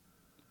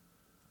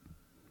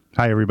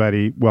Hi,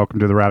 everybody. Welcome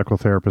to the Radical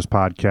Therapist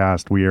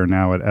Podcast. We are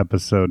now at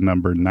episode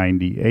number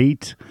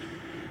 98,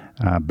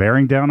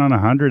 bearing down on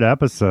 100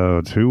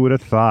 episodes. Who would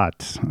have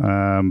thought?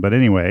 But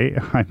anyway,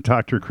 I'm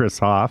Dr. Chris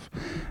Hoff,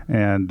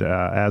 and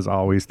as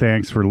always,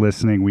 thanks for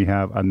listening. We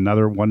have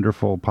another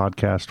wonderful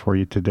podcast for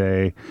you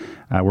today.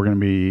 We're going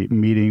to be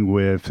meeting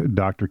with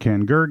Dr.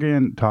 Ken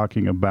Gergen,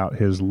 talking about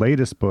his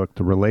latest book,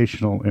 The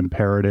Relational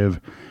Imperative: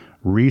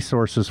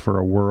 Resources for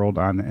a World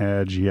on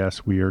Edge.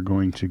 Yes, we are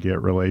going to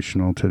get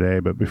relational today.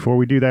 But before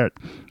we do that,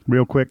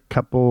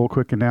 couple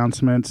quick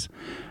announcements.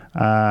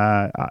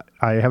 I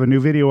have a new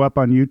video up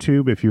on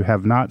YouTube. If you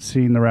have not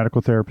seen the Radical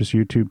Therapist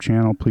YouTube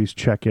channel, please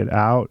check it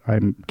out.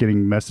 I'm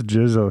getting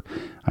messages. I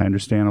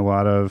understand a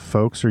lot of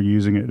folks are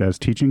using it as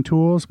teaching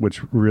tools,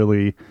 which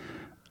really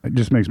it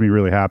just makes me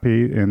really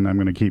happy, and I'm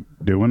going to keep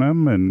doing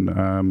them,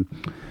 and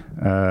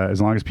as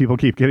long as people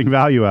keep getting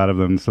value out of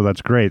them, so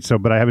that's great.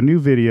 But I have a new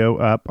video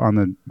up on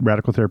the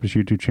Radical Therapist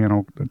YouTube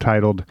channel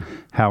titled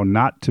 "How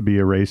Not to Be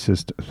a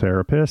Racist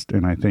Therapist,"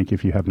 and I think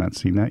if you have not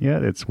seen that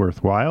yet, it's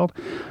worthwhile.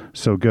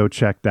 So go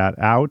check that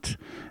out.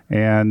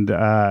 And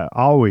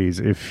always,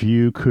 if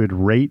you could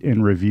rate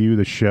and review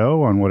the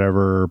show on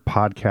whatever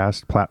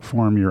podcast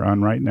platform you're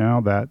on right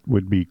now, that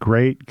would be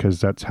great, because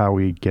that's how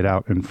we get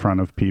out in front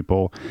of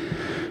people,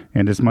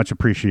 and it's much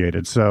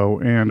appreciated.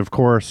 So, and of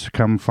course,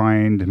 come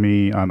find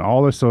me on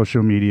all the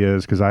social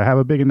medias, because I have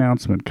a big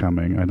announcement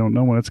coming. I don't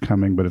know when it's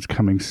coming, but it's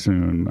coming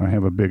soon. I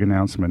have a big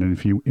announcement, and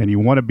if you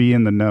want to be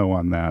in the know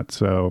on that,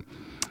 so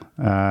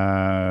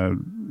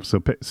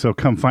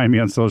come find me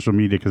on social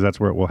media, because that's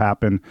where it will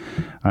happen.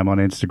 I'm on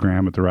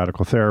Instagram at The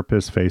Radical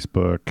Therapist,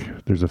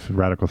 Facebook. There's a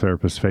Radical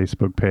Therapist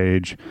Facebook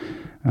page.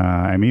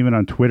 I'm even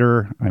on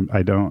Twitter.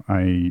 I don't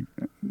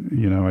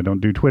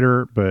do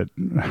Twitter, but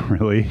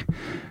really.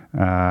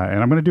 And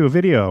I'm going to do a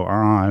video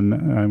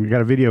on, we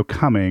got a video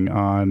coming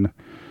on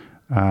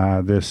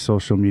this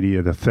social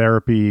media, the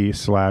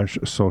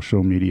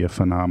therapy/social media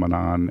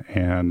phenomenon,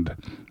 and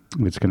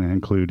it's going to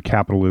include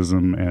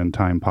capitalism and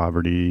time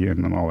poverty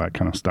and all that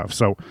kind of stuff.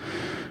 So,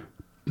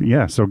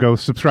 yeah, so go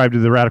subscribe to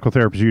the Radical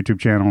Therapist YouTube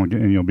channel,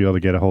 and you'll be able to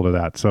get a hold of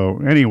that. So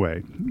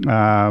anyway,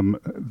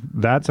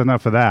 that's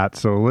enough of that.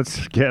 So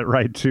let's get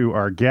right to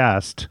our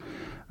guest.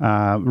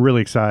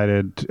 Really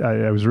excited.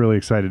 I was really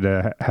excited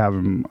to have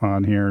him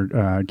on here.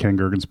 Ken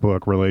Gergen's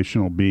book,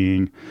 Relational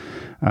Being,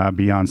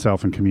 Beyond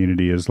Self and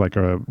Community, is like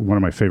one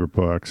of my favorite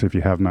books. If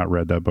you have not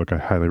read that book, I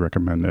highly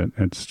recommend it.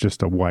 It's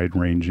just a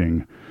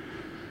wide-ranging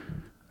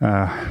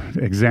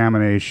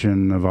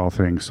examination of all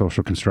things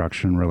social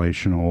construction,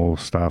 relational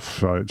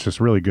stuff. It's just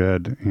really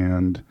good.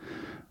 And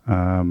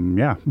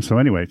so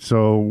anyway,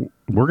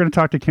 we're going to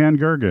talk to Ken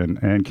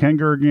Gergen. And Ken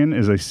Gergen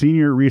is a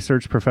senior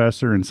research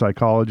professor in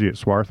psychology at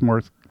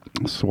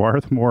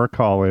Swarthmore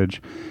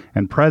College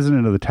and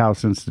president of the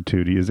Taos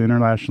Institute. He is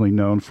internationally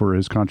known for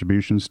his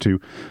contributions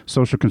to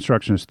social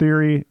constructionist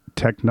theory,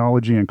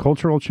 technology and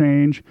cultural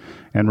change,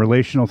 and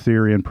relational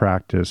theory and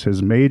practice.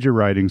 His major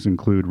writings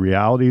include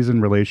Realities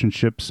and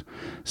Relationships,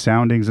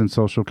 Soundings in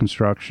Social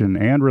Construction,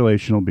 and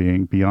Relational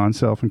Being, Beyond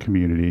Self and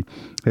Community.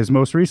 His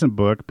most recent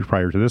book,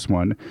 prior to this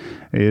one,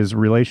 is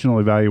Relational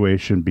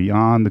Evaluation: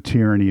 Beyond the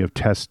Tyranny of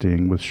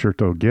Testing, with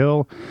Sherto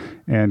Gill.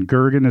 And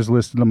Gergen is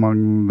listed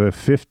among the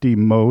 50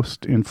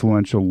 most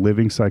influential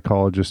living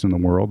psychologists in the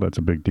world. That's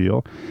a big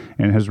deal.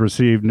 And has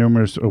received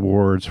numerous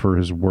awards for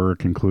his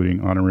work,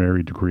 including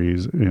honorary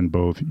degrees in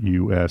both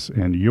U.S.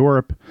 and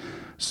Europe.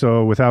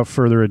 So without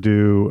further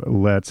ado,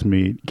 let's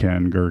meet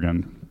Ken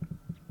Gergen.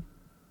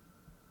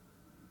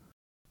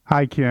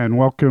 Hi, Ken.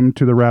 Welcome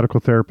to the Radical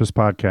Therapist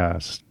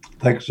Podcast.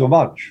 Thanks so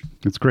much.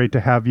 It's great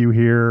to have you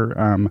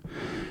here.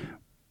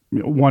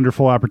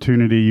 Wonderful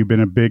opportunity. You've been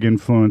a big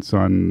influence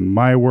on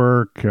my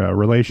work.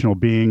 Relational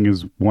Being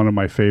is one of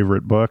my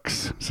favorite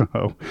books.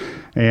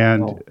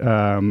 I'm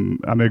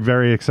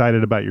very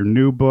excited about your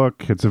new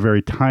book. It's a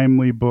very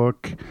timely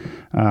book.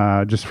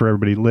 Just for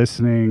everybody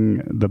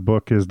listening, the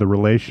book is The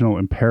Relational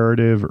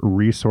Imperative: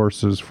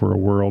 Resources for a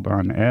World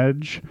on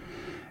Edge.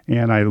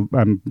 And I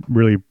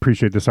really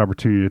appreciate this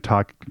opportunity to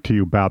talk to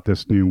you about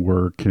this new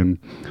work. And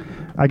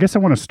I guess I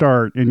want to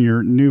start, in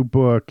your new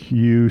book,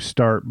 you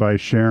start by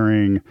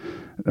sharing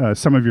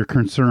some of your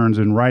concerns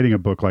in writing a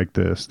book like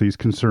this. These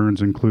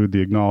concerns include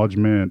the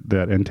acknowledgement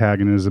that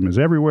antagonism is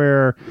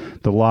everywhere,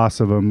 the loss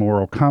of a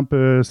moral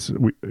compass,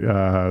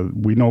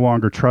 we no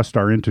longer trust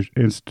our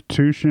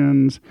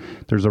institutions,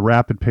 there's a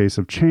rapid pace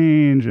of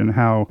change, and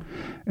how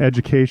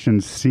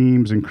education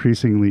seems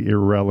increasingly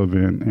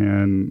irrelevant.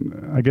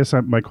 And I guess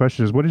my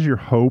question is, what is your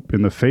hope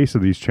in the face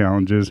of these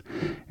challenges,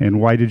 and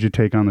why did you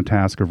take on the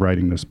task of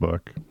writing this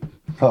book?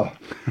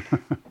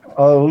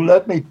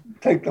 Let me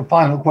take the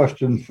final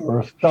question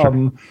first.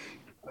 Sure.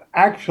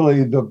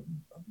 Actually, the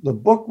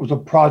book was a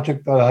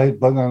project that I had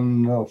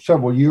begun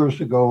several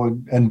years ago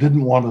and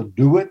didn't want to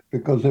do it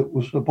because it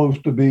was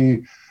supposed to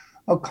be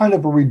a kind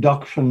of a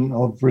reduction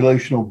of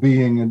relational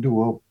being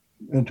into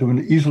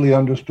an easily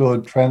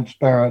understood,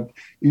 transparent,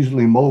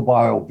 easily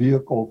mobile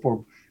vehicle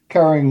for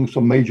carrying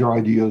some major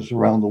ideas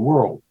around the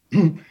world.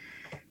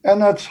 And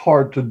that's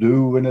hard to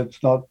do, and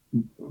it's not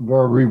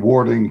very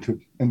rewarding to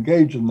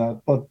engage in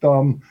that. But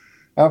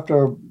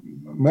after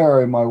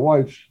Mary, my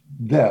wife's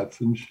death,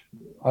 and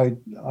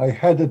I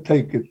had to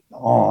take it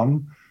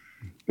on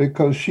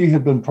because she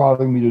had been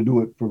prodding me to do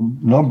it for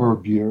a number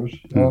of years.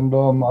 And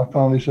I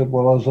finally said,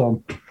 well, as a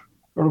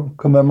sort of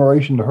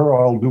commemoration to her,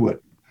 I'll do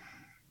it.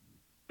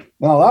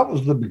 Now, that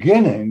was the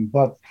beginning,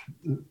 but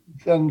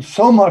then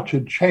so much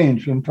had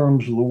changed in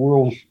terms of the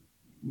world's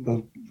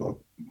the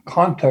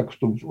context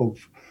of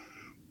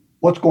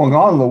what's going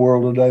on in the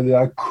world today that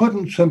I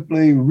couldn't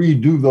simply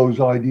redo those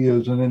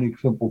ideas in any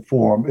simple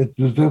form. It's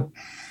as if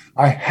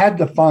I had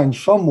to find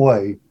some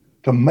way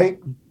to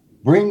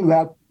bring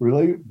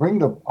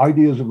the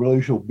ideas of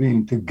relational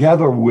being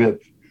together with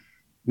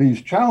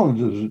these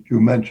challenges that you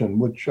mentioned,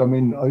 which, I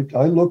mean,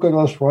 I look at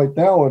us right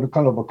now in a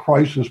kind of a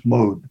crisis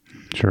mode.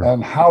 Sure.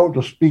 And how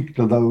to speak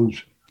to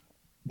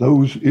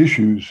those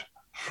issues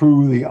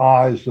through the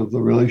eyes of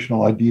the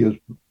relational ideas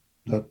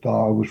that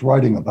I was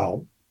writing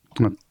about.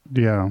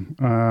 Yeah.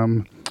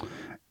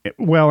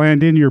 Well,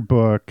 and in your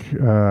book,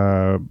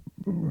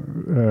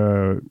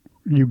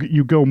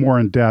 you go more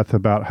in depth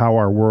about how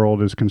our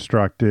world is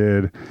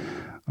constructed,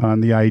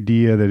 on the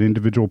idea that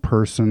individual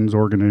persons,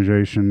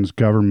 organizations,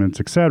 governments,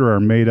 etc., are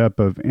made up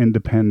of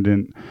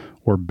independent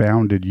or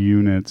bounded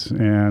units.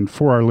 And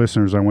for our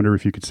listeners, I wonder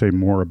if you could say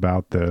more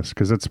about this,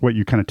 because that's what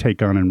you kind of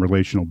take on in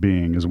relational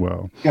being as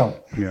well. Yeah.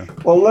 Yeah.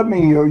 Well, let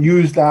me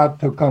use that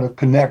to kind of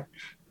connect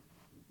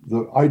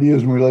the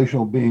ideas in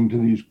relational being to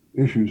these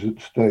issues at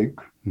stake.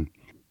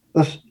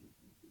 The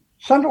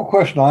central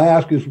question I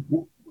ask is,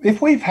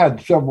 if we've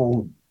had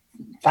several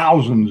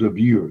thousands of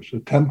years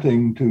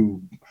attempting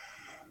to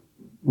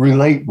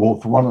relate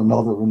with one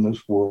another in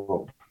this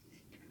world,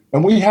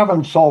 and we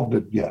haven't solved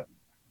it yet,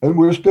 and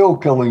we're still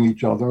killing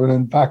each other. And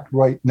in fact,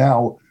 right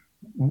now,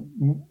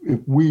 if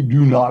we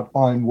do not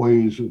find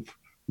ways of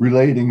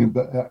relating,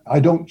 I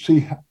don't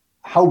see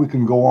how we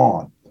can go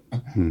on.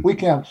 We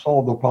can't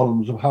solve the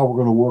problems of how we're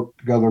going to work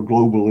together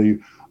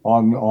globally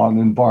on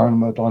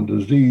environment, on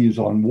disease,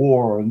 on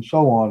war, and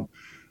so on.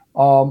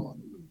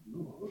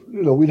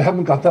 We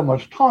haven't got that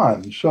much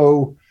time.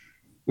 So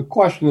the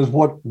question is,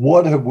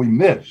 what have we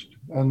missed?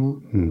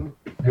 And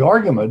the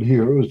argument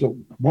here is that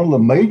one of the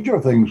major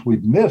things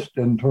we've missed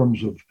in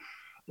terms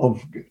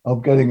of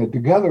getting it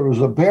together is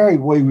the very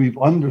way we've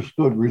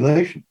understood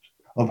relations,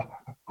 of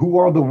who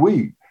are the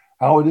we,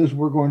 how it is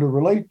we're going to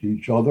relate to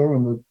each other.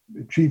 And the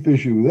chief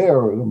issue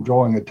there that I'm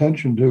drawing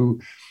attention to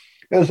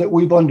is that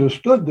we've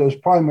understood this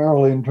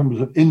primarily in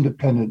terms of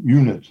independent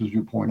units, as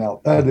you point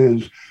out. That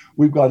is,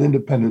 we've got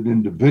independent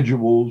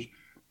individuals,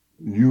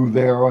 you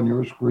there on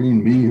your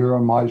screen, me here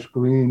on my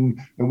screen,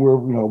 and we're,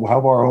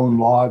 have our own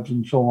lives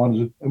and so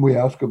on. And we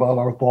ask about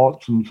our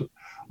thoughts and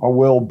our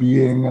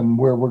well-being and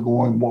where we're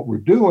going, what we're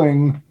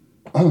doing.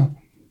 And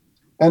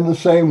the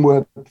same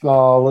with,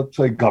 let's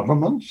say,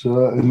 governments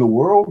in the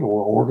world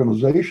or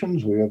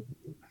organizations. We have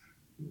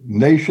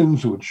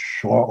nations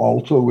which are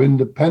also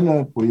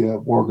independent. We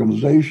have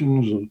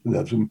organizations,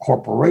 that's in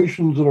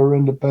corporations that are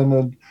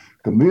independent,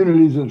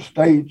 communities and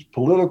states,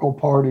 political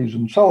parties,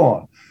 and so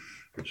on.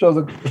 So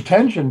the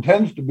attention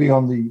tends to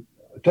go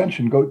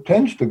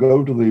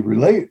to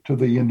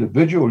the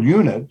individual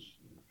units,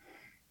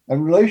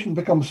 and relations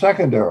become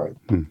secondary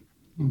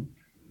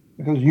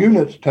because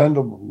units tend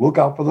to look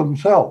out for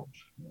themselves,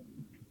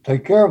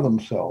 take care of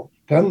themselves,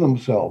 tend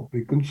themselves,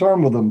 be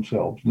concerned with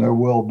themselves and their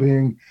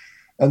well-being.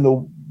 And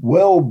the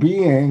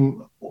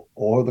well-being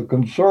or the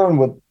concern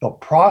with the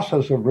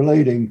process of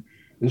relating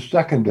is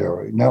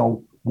secondary.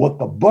 Now, what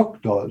the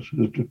book does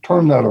is to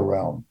turn that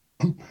around,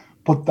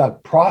 put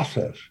that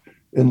process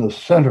in the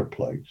center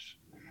place.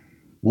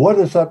 What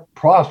is that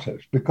process?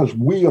 Because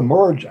we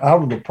emerge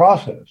out of the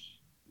process.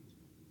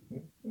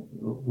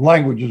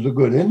 Language is a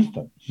good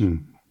instance.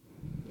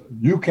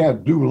 You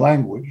can't do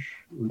language.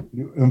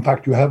 In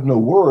fact, you have no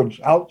words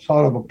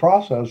outside of a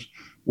process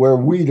where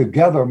we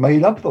together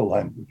made up the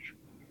language.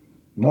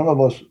 None of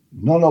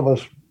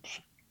us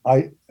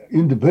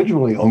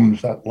individually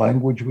owns that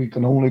language. We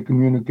can only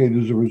communicate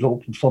as a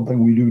result of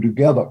something we do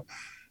together.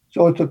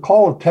 So it's a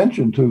call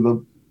attention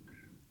to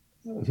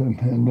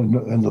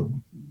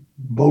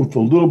both the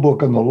little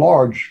book and the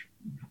large,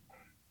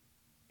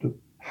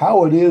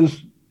 how it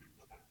is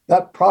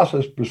that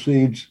process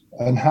proceeds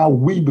and how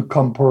we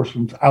become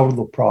persons out of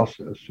the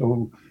process.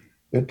 So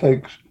it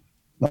takes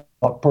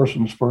not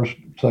persons first,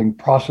 saying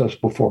process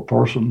before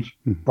persons,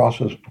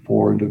 process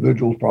before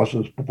individuals,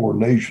 process before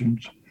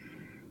nations,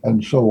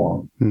 and so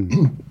on.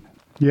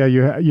 Yeah,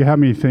 you have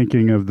me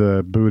thinking of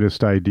the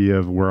Buddhist idea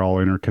of we're all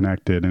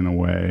interconnected in a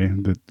way.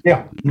 That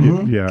yeah.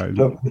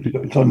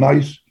 It's a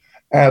nice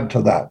add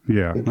to that.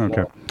 Yeah.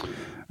 Okay.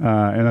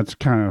 And that's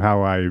kind of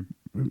how I,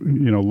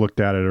 looked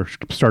at it or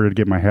started to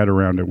get my head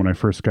around it when I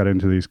first got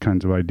into these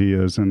kinds of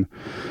ideas. And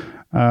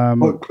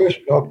well, Chris,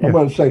 I'm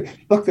going to say,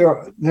 look, there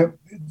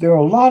are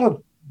a lot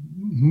of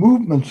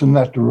movements in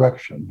that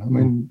direction. I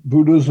mean,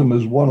 Buddhism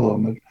is one of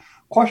them. The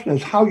question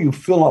is how you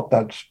fill up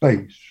that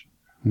space.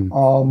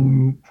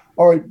 All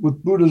right,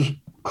 with Buddha's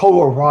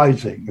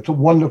co-arising. It's a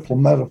wonderful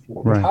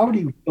metaphor. But Right. how do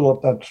you fill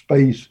up that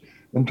space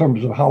in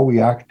terms of how we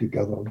act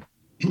together?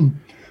 I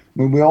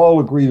mean, we all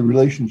agree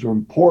relations are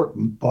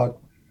important, but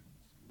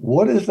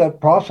what is that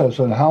process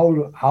and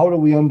how do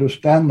we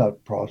understand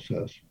that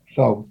process?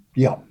 So,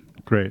 yeah.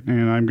 Great.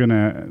 And I'm going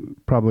to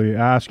probably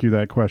ask you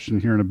that question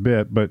here in a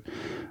bit, but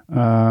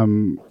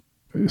um,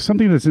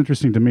 something that's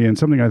interesting to me and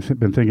something I've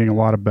been thinking a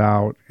lot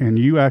about, and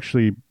you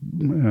actually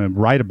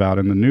write about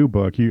in the new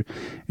book. In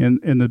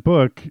the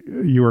book,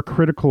 you are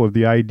critical of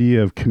the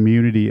idea of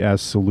community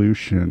as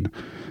solution,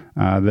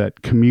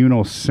 that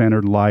communal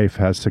centered life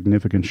has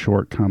significant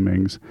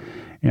shortcomings.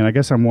 And I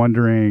guess I'm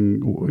wondering,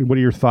 what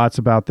are your thoughts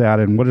about that,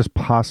 and what is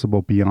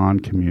possible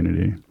beyond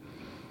community?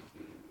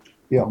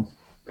 Yeah.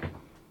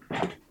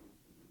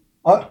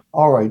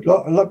 All right.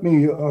 Let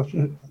me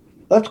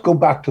let's go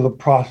back to the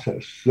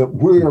process that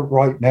we're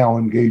right now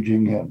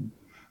engaging in,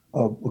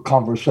 a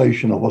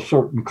conversation of a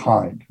certain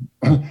kind,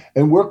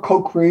 and we're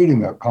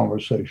co-creating that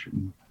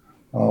conversation.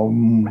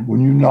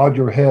 When you nod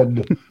your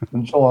head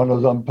and so on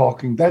as I'm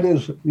talking, that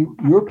is,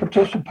 you're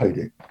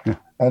participating,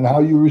 and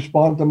how you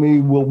respond to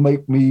me will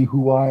make me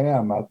who I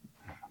am. All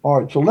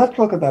right. So let's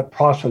look at that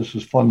process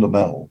as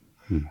fundamental,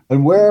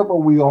 and wherever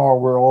we are,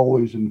 we're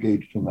always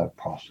engaged in that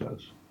process.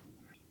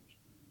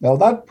 Now,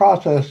 that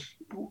process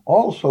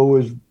also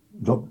is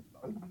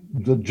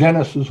the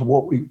genesis of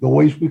the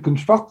ways we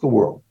construct the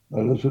world.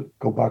 That is,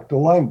 go back to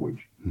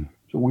language.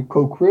 So we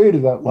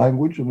co-created that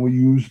language, and we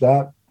use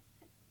that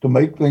to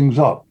make things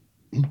up.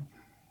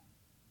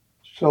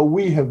 So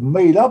we have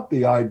made up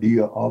the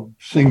idea of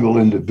single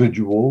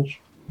individuals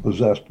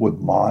possessed with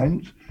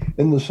minds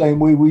in the same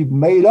way we've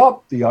made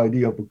up the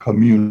idea of a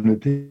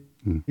community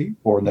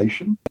or a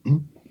nation.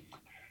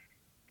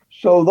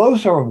 So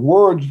those are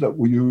words that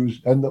we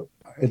use, and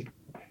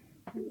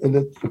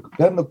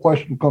then the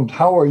question comes,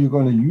 how are you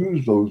going to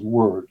use those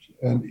words?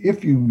 And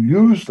if you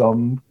use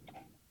them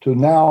to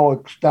now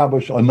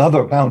establish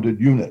another bounded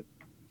unit,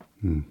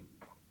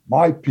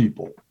 my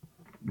people,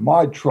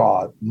 my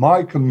tribe,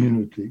 my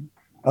community,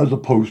 as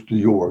opposed to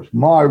yours,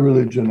 my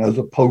religion as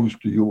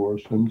opposed to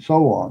yours, and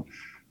so on,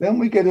 then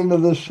we get into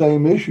this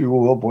same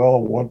issue of,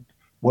 well,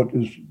 what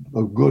is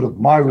the good of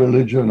my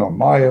religion or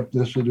my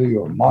ethnicity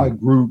or my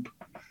group?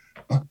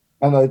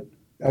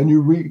 And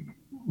you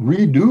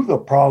redo the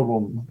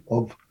problem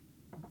of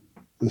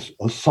this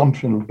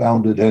assumption of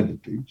bounded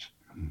entities.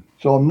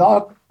 So I'm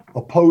not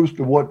opposed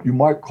to what you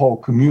might call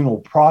communal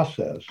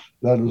process.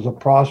 That is a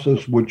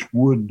process which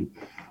would,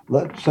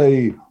 let's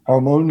say,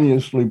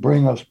 harmoniously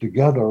bring us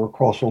together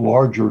across a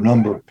larger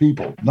number of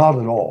people. Not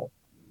at all.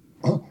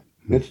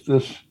 It's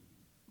this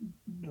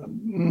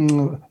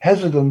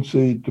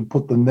hesitancy to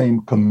put the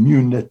name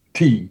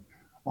community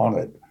on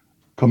it.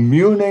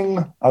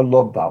 Communing, I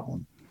love that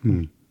one.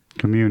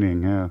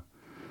 Communing, yeah.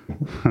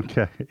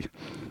 Okay.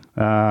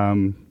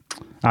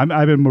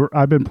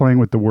 I've been playing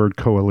with the word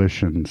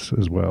coalitions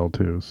as well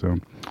too. So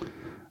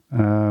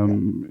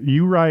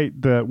you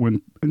write that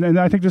and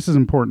I think this is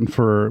important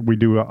we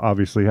do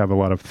obviously have a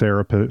lot of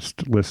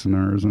therapist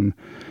listeners, and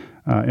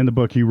in the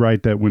book you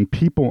write that when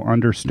people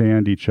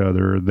understand each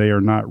other, they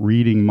are not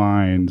reading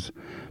minds,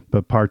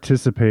 but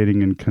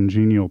participating in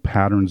congenial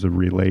patterns of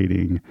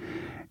relating.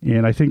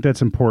 And I think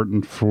that's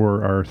important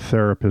for our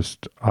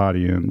therapist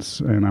audience.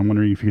 And I'm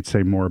wondering if you could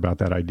say more about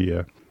that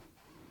idea.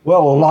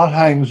 Well, a lot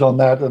hangs on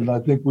that, and I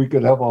think we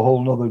could have a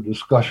whole nother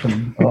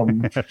discussion.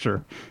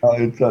 Sure.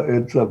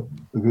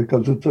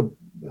 Because it's a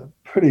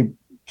pretty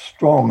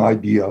strong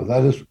idea.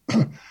 That is,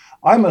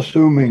 I'm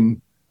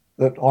assuming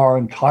that our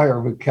entire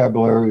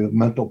vocabulary of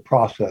mental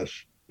process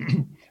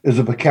is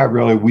a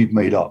vocabulary we've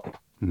made up.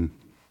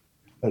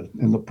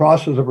 In the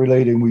process of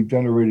relating, we've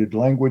generated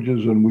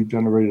languages, and we've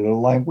generated a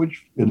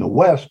language in the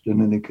West,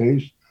 in any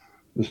case,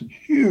 this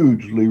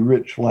hugely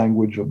rich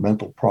language of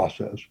mental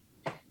process.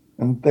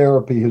 And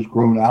therapy has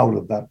grown out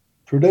of that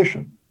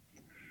tradition.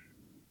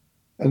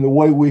 And the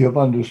way we have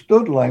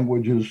understood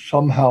language is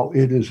somehow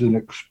it is an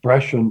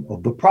expression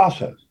of the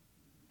process.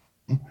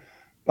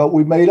 But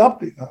we made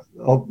up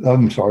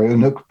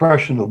an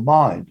expression of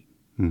mind.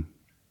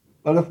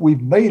 But if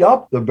we've made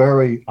up the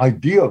very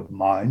idea of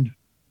mind,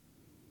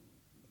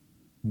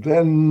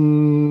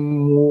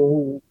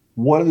 then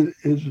what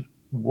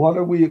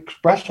are we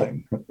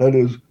expressing? That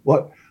is,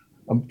 what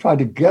I'm trying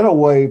to get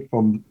away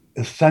from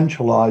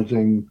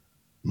essentializing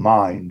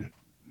mind,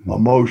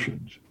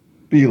 emotions,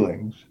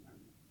 feelings,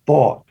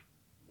 thought.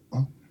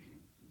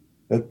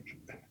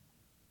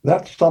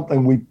 That's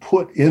something we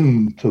put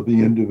into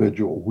the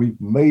individual.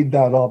 We've made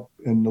that up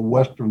in the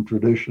Western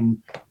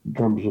tradition in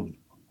terms of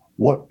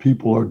what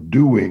people are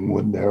doing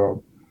when they're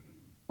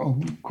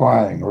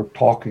crying or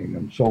talking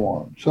and so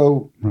on.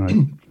 So,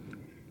 right.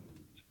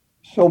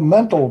 So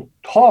mental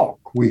talk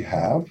we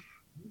have,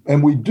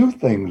 and we do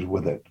things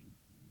with it.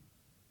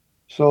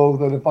 So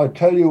that if I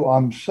tell you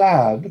I'm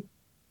sad,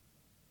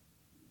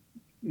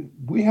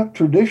 we have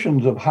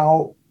traditions of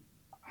how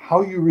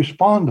you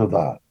respond to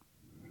that.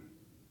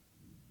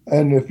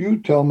 And if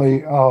you tell me,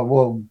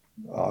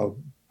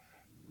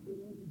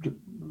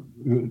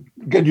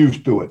 get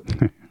used to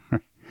it.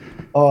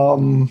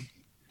 Um,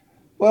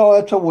 well,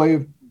 that's a way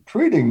of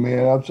treating me.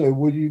 And I'd say,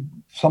 well,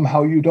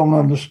 somehow you don't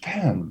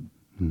understand.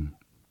 Hmm.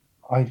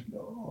 I,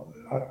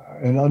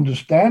 and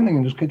understanding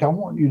in this case, I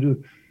want you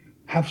to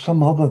have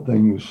some other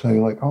thing to say,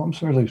 like, "Oh,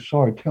 I'm really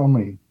sorry. Tell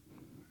me."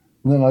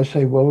 And then I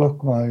say, "Well,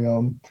 look,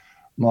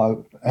 my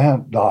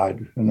aunt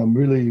died, and I'm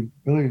really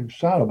really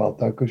sad about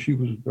that because she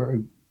was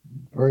very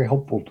very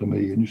helpful to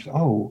me." And you say,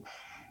 "Oh,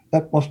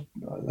 that must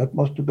that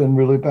must have been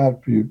really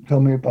bad for you. Tell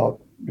me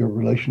about your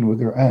relation with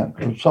your aunt,"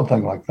 or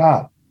something like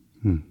that.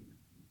 Hmm.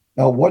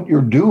 Now, what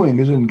you're doing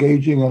is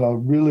engaging in a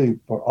really,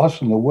 for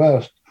us in the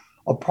West,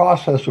 a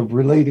process of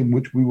relating,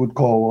 which we would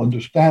call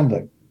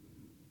understanding.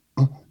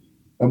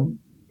 And,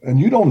 and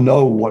you don't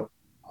know what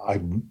I,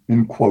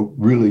 in quote,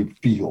 really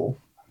feel.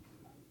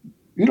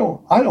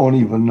 I don't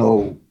even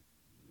know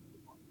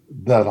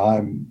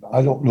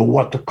I don't know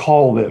what to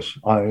call this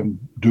I am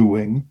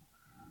doing.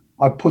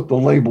 I put the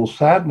label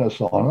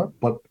sadness on it,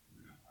 but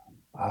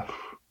uh,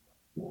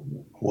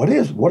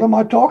 what am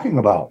I talking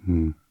about?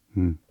 Hmm.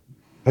 Hmm.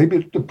 Maybe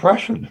it's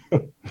depression.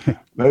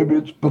 Maybe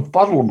it's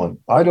befuddlement.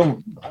 I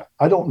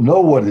don't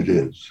know what it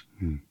is.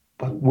 Hmm.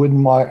 But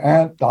when my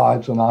aunt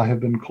dies and I have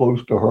been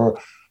close to her,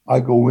 I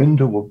go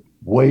into a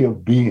way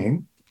of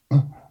being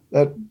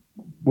that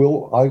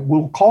I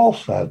will call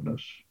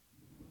sadness.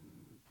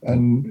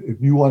 And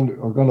if you are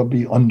going to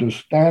be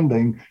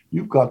understanding,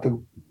 you've got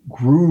to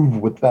groove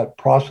with that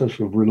process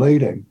of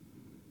relating.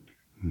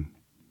 Hmm.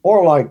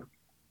 Or like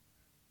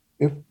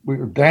if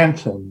we're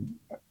dancing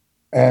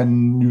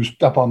and you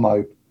step on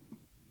my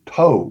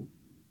toe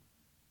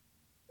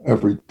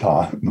every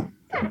time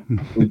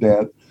we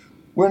dance,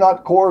 we're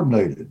not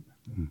coordinated.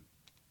 Hmm.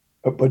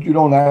 But you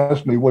don't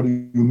ask me, what do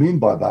you mean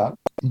by that?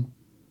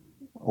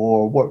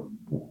 Or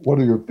what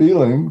are your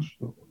feelings?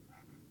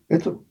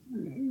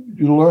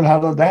 You learn how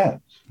to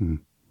dance. Hmm.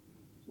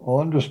 Well,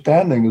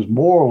 understanding is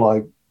more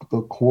like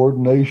the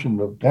coordination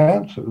of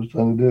dancers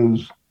than it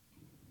is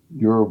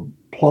you're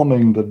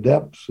plumbing the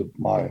depths of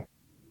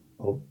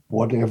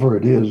whatever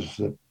it is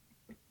that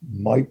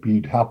might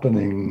be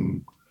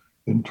happening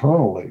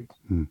internally.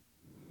 Hmm.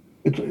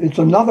 It's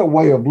another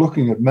way of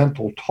looking at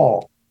mental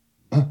talk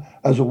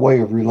as a way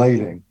of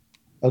relating,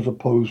 as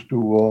opposed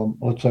to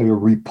let's say a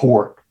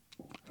report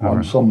All on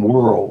right. some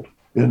world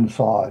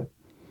inside.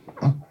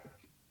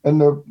 And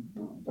they're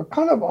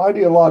kind of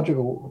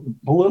ideological,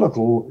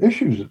 political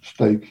issues at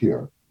stake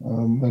here.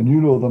 And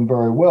you know them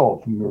very well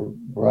from your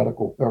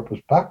radical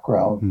therapist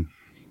background.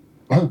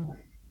 Hmm.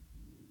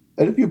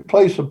 And if you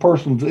place a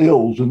person's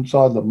ills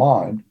inside the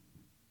mind,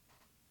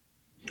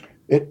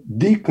 it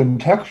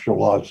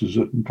decontextualizes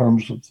it in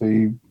terms of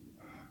the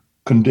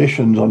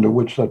conditions under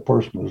which that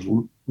person is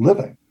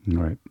living.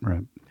 Right.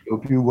 Right.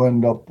 So if you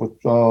end up with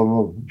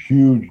a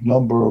huge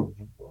number of,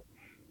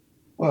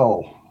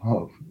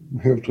 well,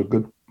 here's a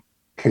good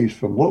case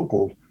from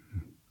local,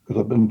 because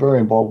I've been very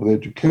involved with the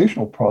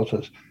educational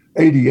process,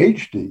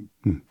 ADHD,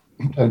 Hmm.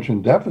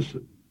 attention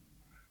deficit,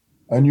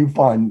 and you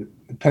find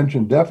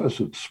attention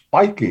deficit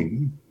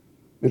spiking.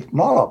 It's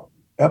not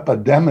an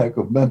epidemic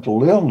of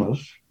mental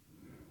illness,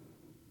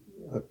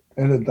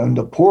 and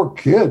the poor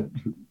kid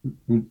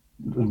who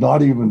is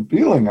not even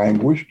feeling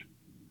anguished.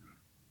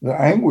 The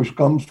anguish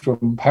comes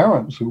from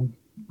parents who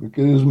the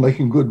kid isn't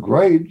making good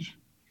grades,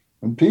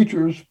 and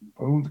teachers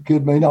who the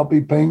kid may not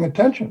be paying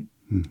attention.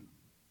 Hmm.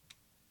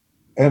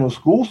 And a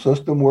school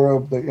system where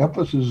the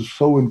emphasis is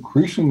so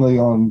increasingly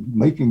on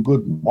making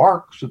good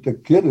marks that the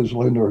kid is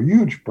under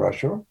huge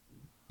pressure,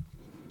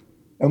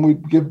 and we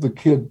give the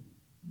kid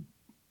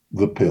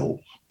the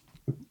pills.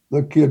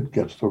 The kid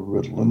gets the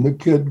Ritalin, the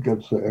kid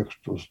gets the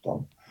extra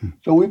stuff.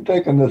 So we've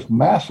taken this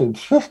massive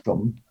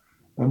system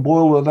and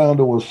boiled it down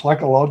to a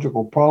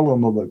psychological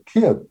problem of a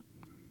kid,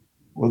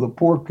 where the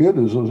poor kid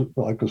is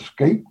like a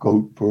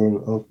scapegoat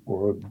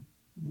for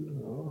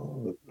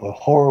a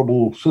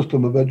horrible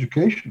system of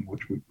education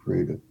which we've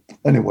created.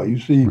 Anyway,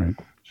 you Right.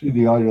 see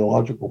the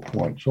ideological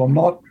point. So I'm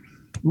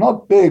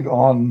not big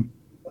on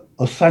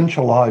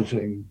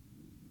essentializing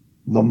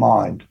the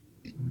mind.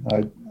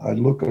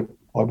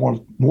 I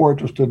want more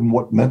interested in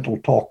what mental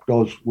talk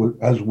does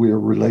as we're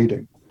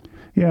relating.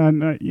 Yeah,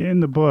 and in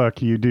the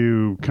book, you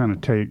do kind of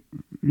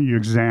you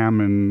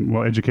examine,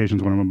 well,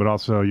 education's one of them, but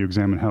also you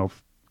examine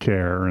health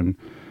care and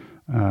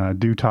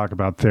do talk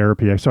about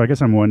therapy. So I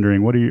guess I'm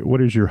wondering, what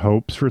is your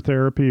hopes for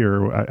therapy,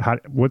 or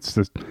what's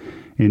the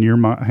in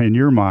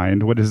your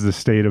mind, what is the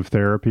state of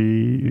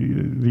therapy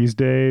these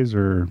days,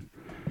 or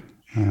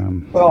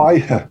Well,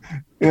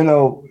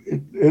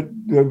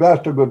 you've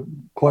asked a good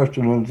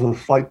question,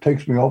 and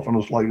takes me off in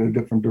a slightly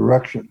different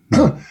direction.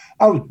 hmm.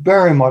 I was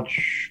very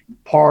much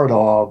part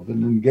of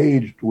and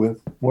engaged with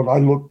what I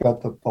looked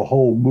at the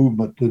whole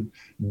movement to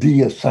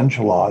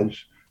de-essentialize.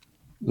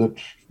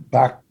 That's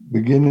back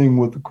beginning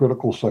with the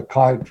critical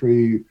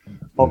psychiatry,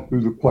 up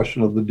through the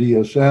question of the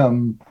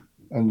DSM,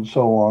 and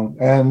so on,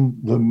 and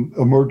the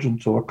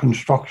emergence of a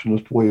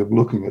constructionist way of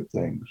looking at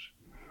things,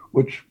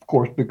 which of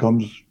course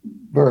becomes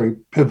very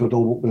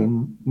pivotal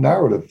in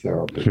narrative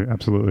therapy. Sure,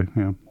 absolutely,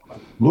 yeah.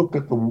 look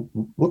at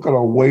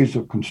our ways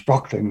of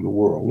constructing the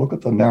world. Look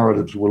at the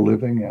narratives we're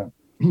living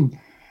in.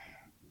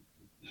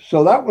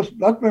 So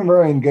that's been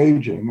very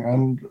engaging,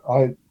 and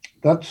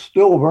that's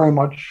still very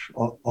much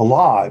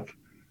alive.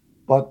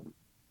 But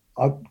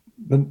I've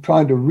been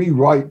trying to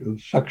rewrite a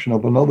section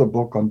of another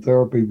book on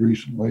therapy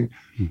recently,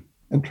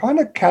 and trying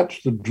to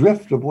catch the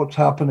drift of what's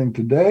happening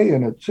today.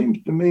 And it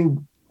seems to me,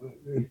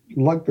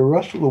 like the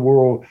rest of the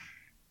world,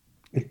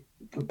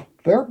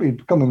 therapy is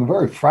becoming a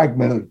very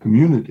fragmented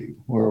community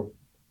where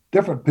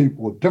different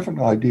people with different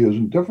ideas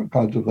and different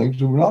kinds of things,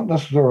 and we're not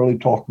necessarily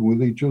talking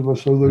with each other.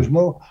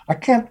 So I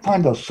can't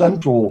find a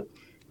central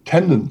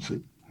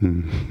tendency.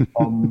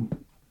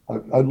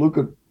 I look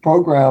at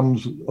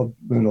programs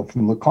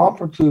from the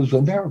conferences,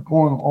 and they're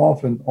going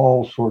off in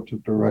all sorts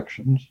of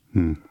directions,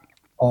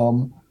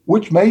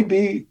 which may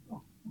be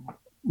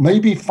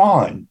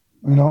fine.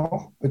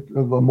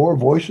 The more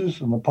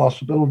voices and the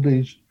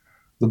possibilities,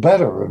 the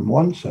better in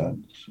one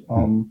sense.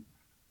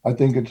 I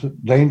think it's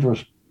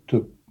dangerous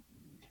to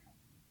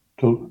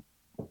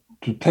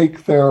take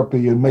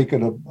therapy and make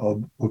it a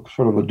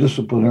sort of a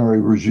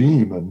disciplinary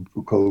regime, in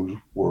Foucault's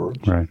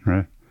words. Right.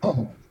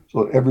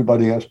 So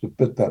everybody has to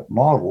fit that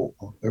model.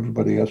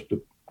 Everybody has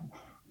to,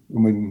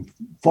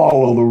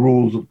 follow the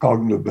rules of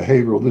cognitive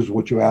behavioral. This is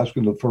what you ask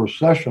in the first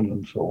session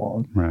and so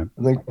on. Right.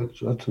 I think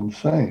that's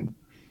insane.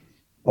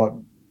 But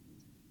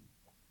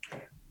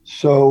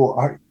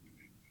so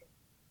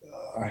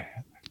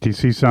do you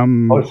see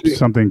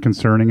something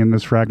concerning in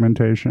this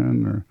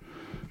fragmentation, or?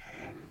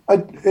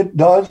 It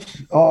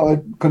does.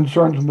 It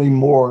concerns me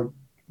more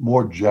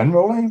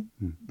generally,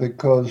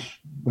 because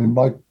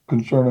my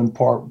concern in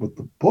part with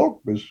the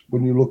book is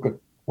when you look at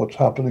what's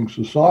happening in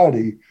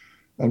society,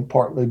 and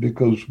partly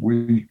because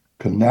we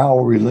can now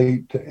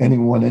relate to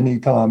anyone,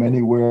 anytime,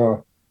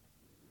 anywhere.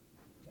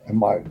 And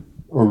my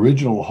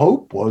original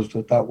hope was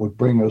that would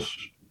bring us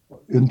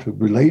into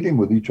relating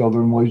with each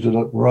other in ways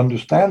that we're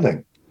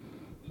understanding.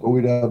 So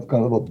we'd have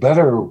kind of a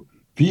better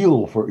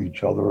feel for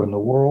each other in the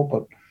world,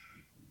 but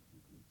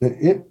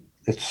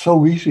it's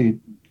so easy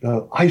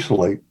to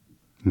isolate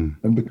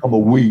and become a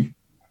we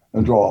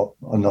and draw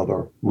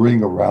another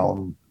ring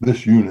around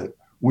this unit,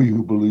 we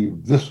who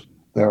believe this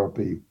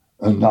therapy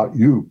and not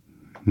you.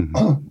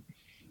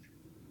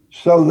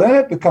 So then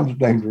it becomes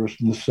dangerous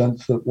in the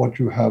sense that what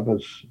you have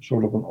is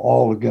sort of an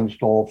all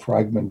against all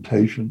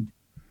fragmentation,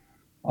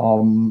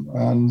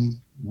 and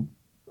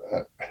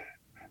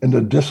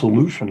the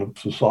dissolution of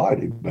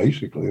society,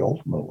 basically,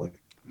 ultimately.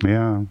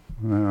 Yeah,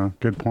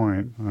 good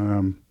point.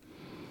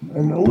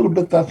 And a little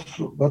bit that's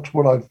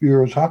what I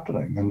fear is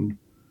happening. And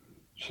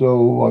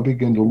so I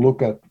begin to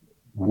look at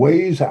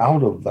ways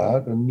out of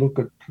that, and look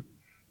at,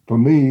 for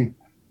me,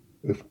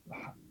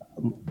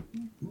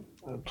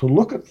 to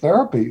look at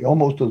therapy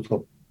almost as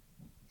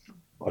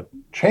a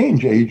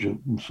change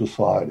agent in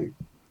society.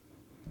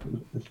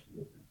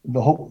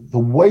 The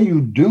way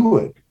you do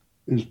it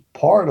is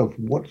part of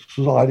what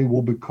society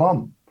will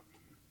become.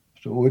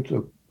 So it's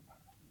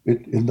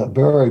in the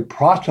very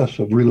process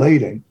of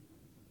relating,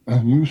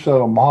 and you set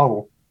a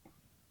model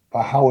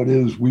for how it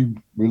is we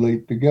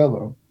relate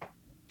together.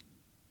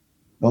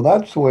 Now,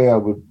 that's the way I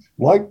would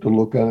like to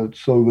look at it,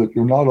 so that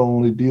you're not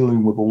only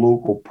dealing with the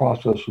local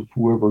process of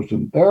whoever's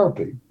in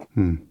therapy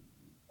and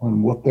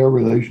what their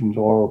relations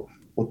are,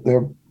 what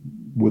they're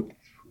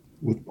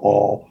with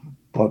all,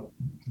 but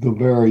the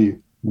very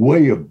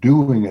way of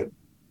doing it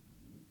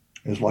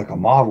is like a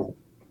model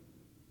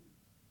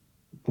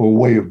for a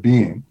way of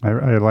being. I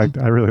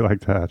really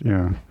like that.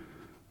 Yeah.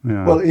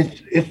 Well,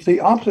 it's the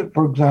opposite,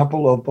 for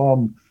example, of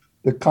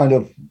the kind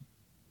of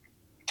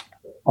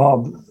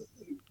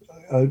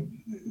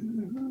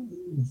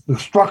the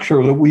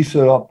structure that we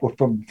set up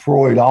from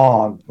Freud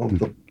on of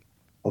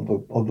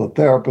the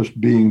therapist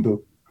being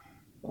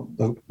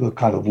the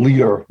kind of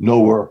leader,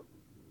 knower,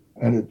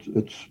 and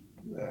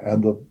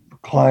and the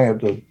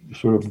client is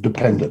sort of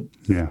dependent.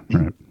 Yeah,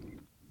 right.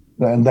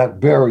 And that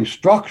very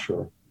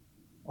structure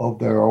of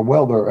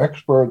they're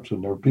experts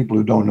and they're people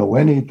who don't know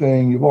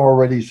anything. You've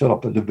already set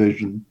up a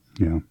division.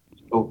 Yeah.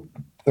 So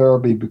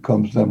therapy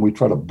becomes, then we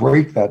try to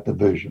break that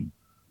division,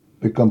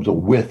 becomes a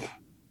with.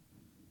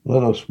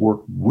 Let us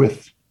work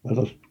with, let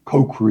us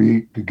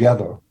co-create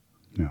together.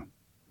 Yeah.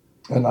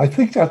 And I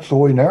think that's the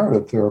way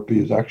narrative therapy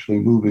is actually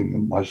moving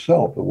in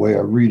myself, the way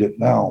I read it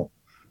now.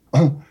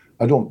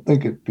 I don't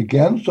think it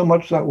began so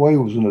much that way. It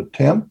was an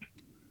attempt,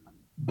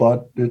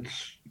 but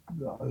it's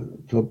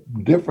the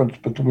difference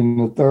between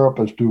the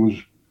therapist who is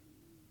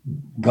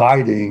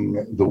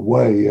guiding the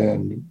way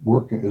and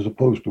working as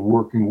opposed to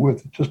working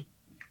with. It's just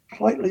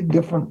slightly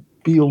different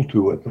feel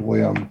to it, the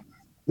way at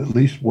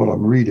least what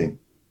I'm reading.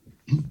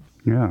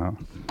 Yeah.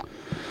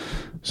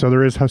 So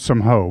there is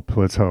some hope.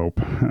 Let's hope.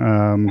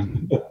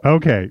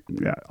 Okay.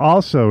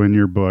 Also in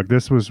your book,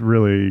 this was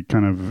really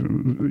kind of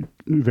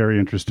very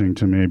interesting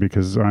to me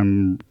because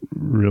I'm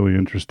really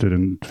interested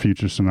in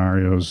future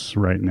scenarios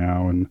right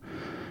now.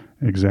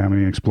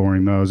 examining,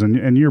 exploring those.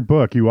 And your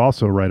book, you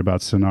also write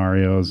about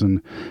scenarios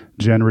and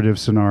generative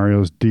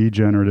scenarios,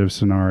 degenerative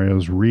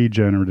scenarios,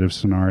 regenerative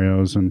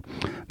scenarios. And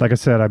like I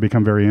said, I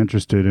become very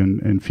interested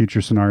in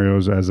future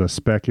scenarios as a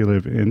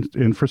speculative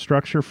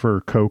infrastructure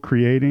for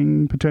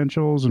co-creating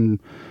potentials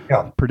and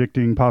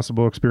predicting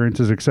possible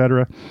experiences,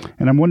 etc.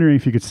 And I'm wondering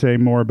if you could say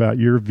more about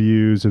your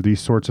views of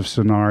these sorts of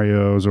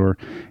scenarios, or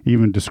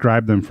even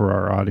describe them for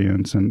our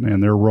audience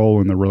and their role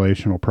in the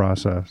relational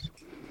process.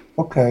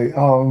 Okay,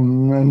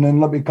 and then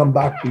let me come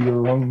back to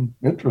your own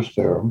interest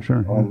there.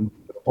 Sure.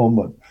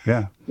 Moment.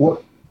 Yeah.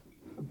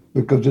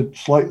 Because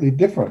it's slightly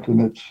different and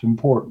it's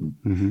important.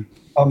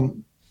 Mm-hmm.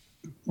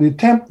 The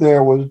attempt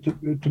there was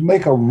to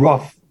make a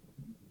rough,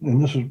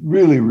 and this is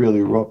really,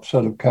 really rough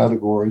set of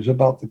categories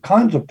about the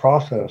kinds of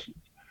processes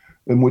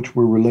in which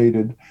we're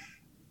related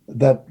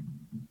that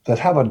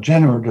have a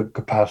generative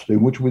capacity,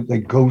 in which they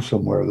go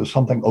somewhere. There's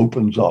something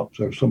opens up.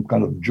 There's some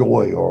kind of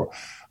joy or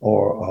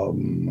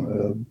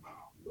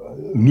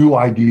new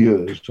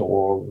ideas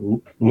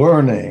or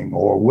learning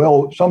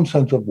or some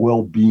sense of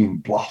well-being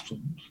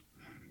blossoms.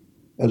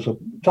 It's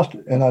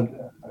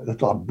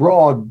a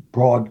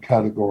broad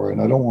category,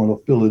 and I don't want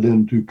to fill it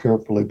in too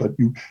carefully, but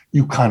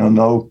you kind of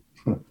know.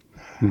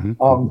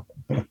 Mm-hmm.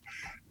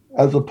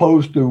 As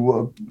opposed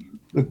to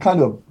the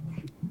kind of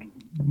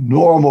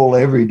normal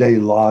everyday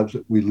lives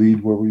that we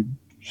lead, where we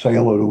say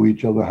hello to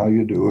each other, how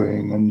you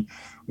doing, and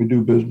we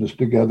do business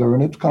together,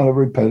 and it's kind of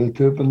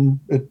repetitive, and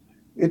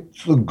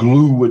it's the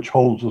glue which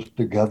holds us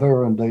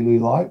together in daily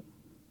life.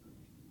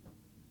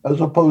 As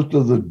opposed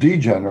to the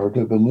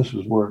degenerative, and this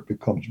is where it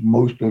becomes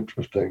most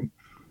interesting,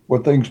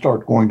 where things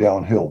start going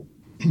downhill.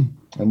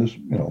 And this,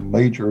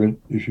 major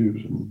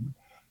issues, and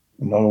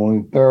not only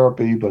in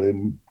therapy, but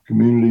in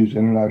communities,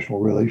 international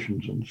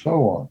relations, and so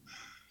on.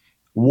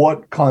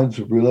 What kinds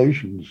of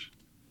relations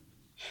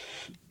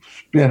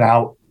spin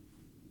out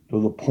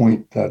to the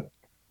point that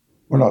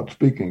we're not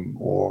speaking,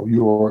 or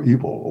you're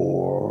evil,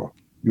 or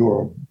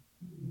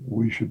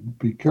we should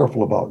be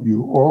careful about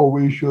you, or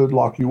we should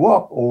lock you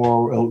up,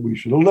 or we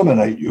should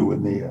eliminate you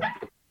in the end.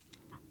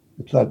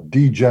 It's that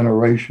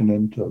degeneration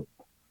into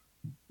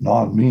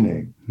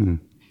non-meaning. Hmm.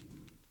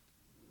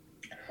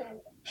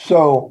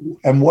 So,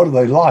 and what are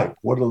they like?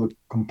 What are the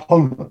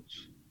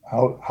components?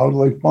 How do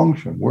they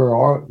function? Where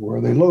are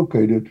they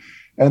located?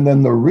 And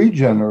then the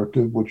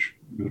regenerative, which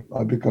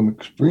I become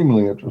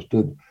extremely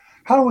interested,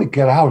 how do we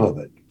get out of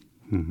it?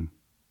 Mm-hmm.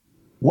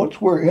 Once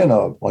we're in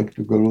like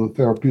to go to a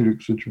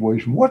therapeutic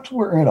situation, once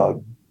we're in a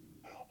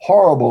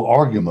horrible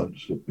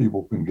arguments that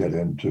people can get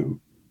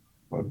into,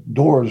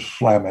 doors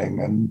slamming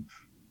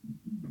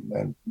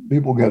and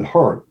people get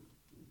hurt,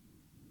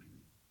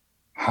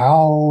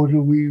 how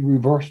do we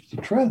reverse the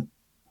trend?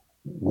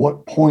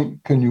 What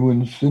point can you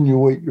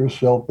insinuate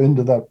yourself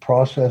into that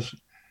process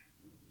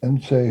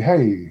and say,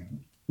 hey,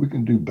 we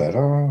can do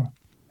better.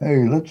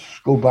 Hey, let's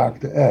go back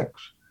to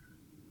X.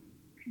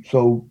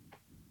 So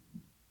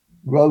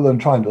rather than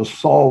trying to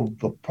solve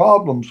the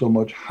problem so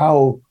much,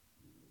 how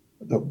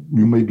that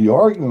you may be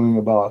arguing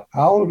about,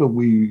 how do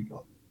we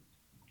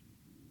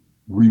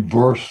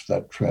reverse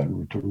that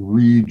trend to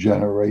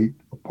regenerate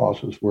a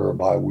process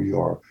whereby we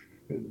are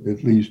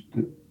at least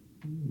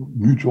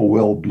mutual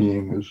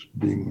well-being is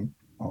being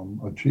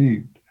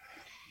achieved.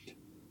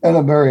 And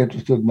I'm very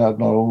interested in that,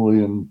 not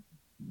only in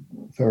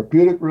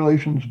therapeutic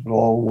relations, but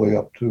all the way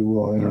up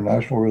to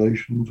international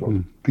relations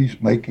or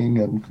peacemaking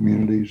and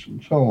communities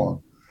and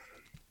so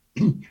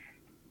on.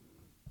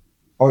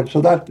 All right,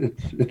 so that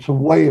it's a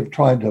way of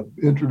trying to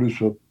introduce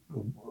a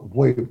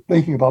way of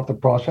thinking about the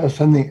process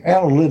and the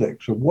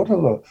analytics of what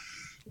are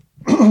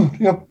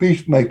the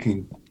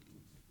peacemaking.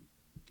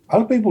 How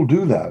do people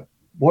do that?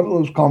 What are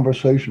those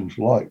conversations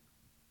like?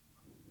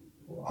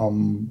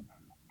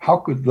 How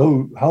could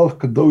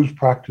those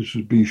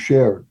practices be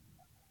shared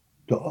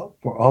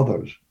for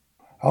others?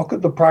 How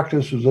could the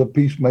practices of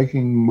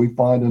peacemaking we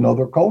find in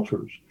other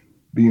cultures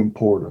be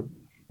imported?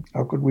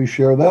 How could we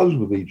share those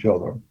with each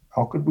other?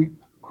 How could we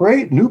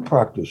create new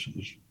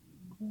practices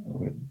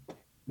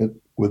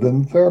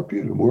within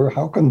therapeutic?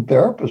 How can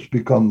therapists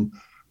become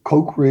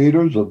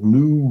co-creators of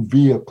new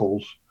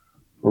vehicles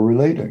for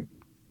relating?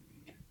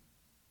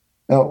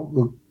 Now,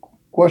 the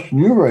question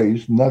you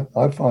raised, and that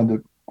I find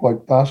it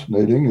quite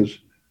fascinating, is,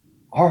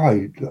 all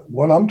right,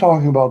 what I'm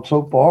talking about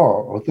so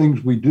far are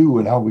things we do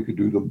and how we could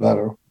do them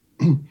better.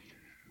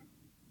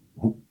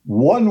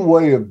 One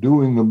way of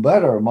doing them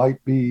better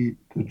might be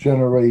to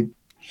generate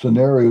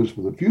scenarios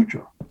for the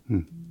future.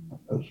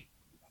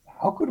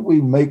 How could we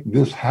make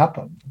this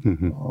happen?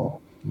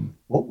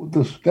 What would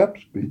the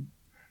steps be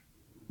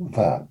with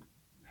that?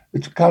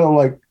 It's kind of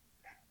like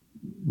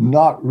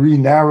not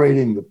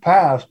re-narrating the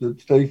past.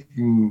 It's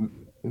taking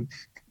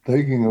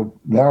a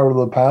narrative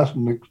of the past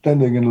and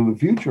extending into the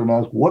future and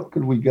ask, what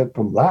could we get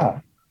from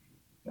that?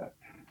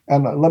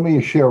 And let me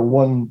share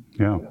one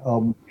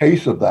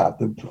case of that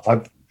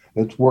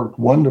it's worked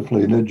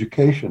wonderfully in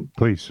education.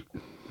 Please.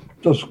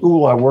 It's a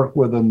school I work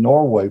with in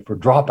Norway for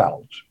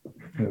dropouts.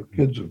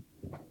 Kids who,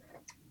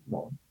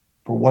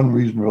 for one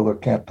reason or other,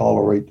 can't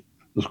tolerate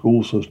the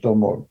school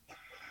system, or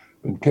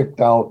been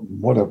kicked out,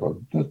 whatever.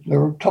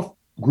 They're a tough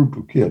group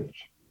of kids.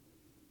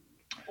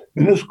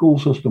 And this school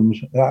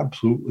system's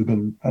absolutely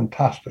been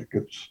fantastic.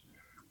 It's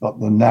got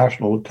the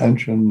national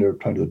attention. They're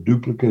trying to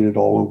duplicate it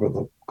all over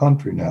the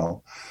country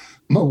now.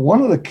 But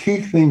one of the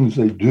key things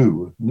they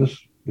do, and this is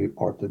the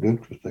part that's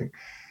interesting,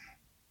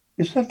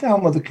 is sit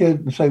down with the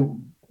kid and say,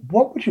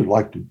 what would you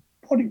like to,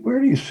 where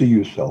do you see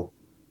yourself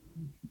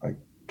like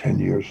 10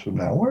 years from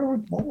now?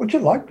 What would you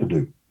like to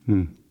do?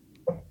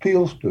 What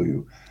appeals to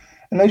you?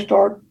 And they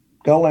start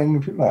telling,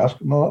 if you ask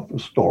them a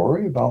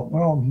story about,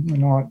 well,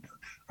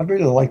 I'd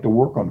really like to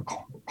work on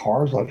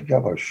cars. I'd like to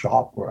have a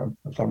shop where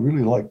I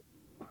really like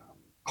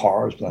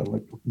cars and I'd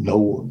like to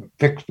know and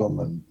fix them.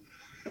 And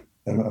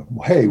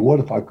hey, what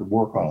if I could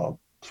work on a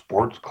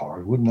sports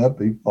car? Wouldn't that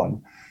be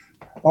fun?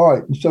 All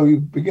right. And so you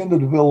begin to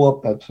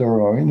develop that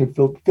ceremony and you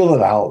fill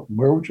it out.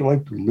 Where would you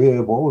like to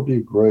live? What would be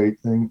a great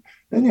thing?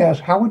 Then you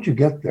ask, how would you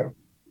get there?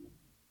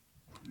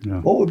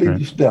 Yeah, what would be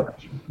the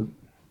steps?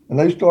 And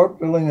they start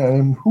filling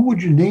in, who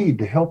would you need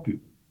to help you?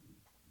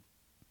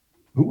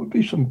 Who would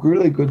be some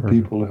really good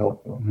people to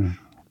help you? Mm-hmm.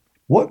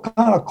 What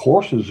kind of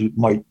courses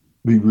might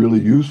be really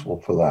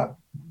useful for that?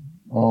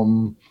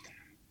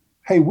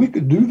 Hey, we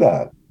could do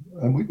that.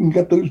 And we can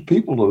get those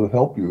people to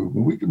help you.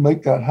 And we can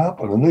make that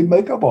happen. And they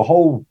make up a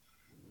whole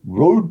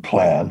road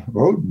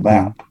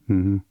map for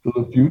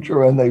the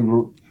future. And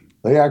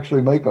they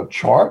actually make a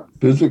chart,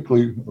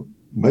 physically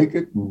make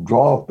it and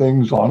draw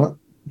things on it,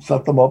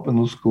 set them up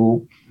in the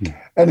school.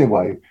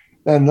 Anyway,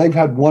 and they've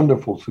had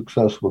wonderful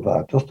success with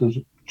that. Just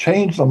to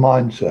change the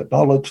mindset.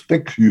 Now let's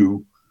fix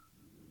you.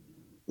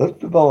 Let's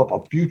develop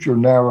a future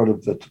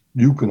narrative that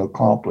you can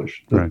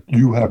accomplish, that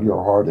you have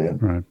your heart in.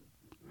 Right.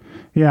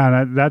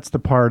 Yeah, and that's the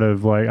part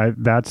of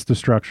that's the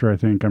structure I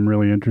think I'm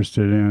really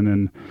interested in,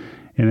 and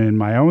in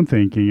my own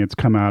thinking, it's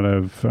come out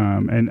of,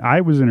 and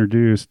I was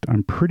introduced.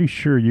 I'm pretty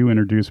sure you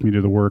introduced me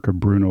to the work of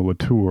Bruno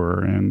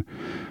Latour, and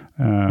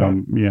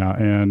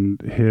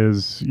and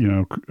his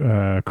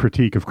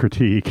critique of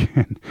critique,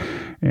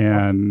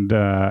 and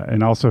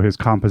also his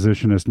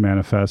compositionist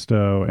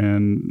manifesto,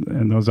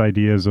 and those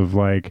ideas of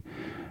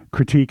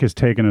critique has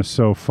taken us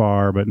so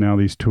far, but now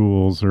these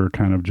tools are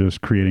kind of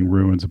just creating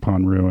ruins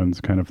upon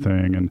ruins kind of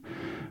thing. And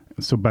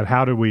so, but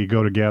how do we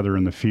go together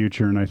in the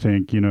future? And I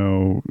think,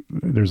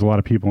 there's a lot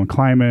of people in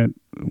climate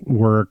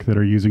work that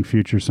are using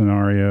future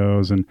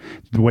scenarios, and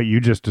what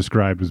you just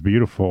described was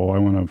beautiful. I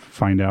want to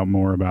find out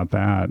more about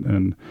that.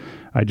 And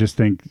I just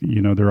think,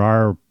 there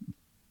are,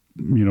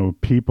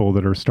 people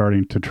that are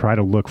starting to try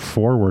to look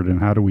forward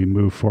and how do we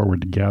move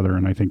forward together.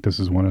 And I think this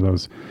is one of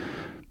those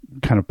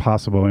kind of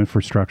possible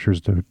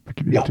infrastructures to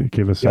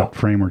give us that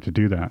framework to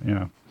do that.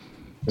 Yeah.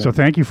 So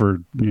thank you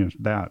for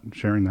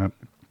sharing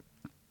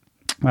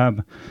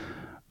that.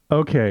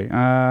 Okay.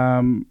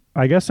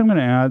 I guess I'm going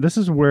to add, this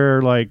is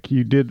where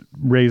you did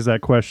raise that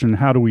question,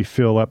 how do we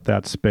fill up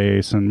that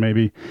space? And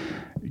maybe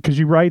because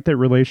you write that the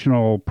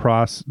relational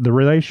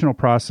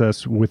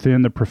process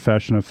within the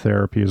profession of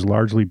therapy is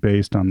largely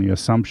based on the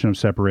assumption of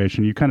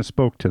separation. You kind of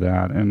spoke to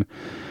that,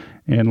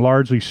 and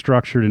largely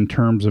structured in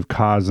terms of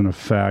cause and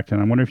effect.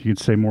 And I wonder if you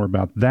could say more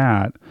about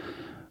that,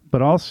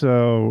 but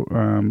also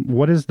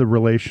what is the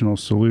relational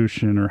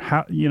solution, or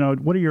how,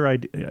 what are your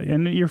ideas?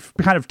 And you've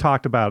kind of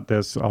talked about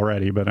this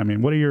already, but I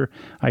mean, what are your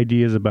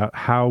ideas about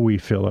how we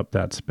fill up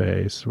that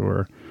space,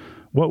 or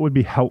what would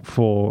be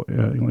helpful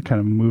kind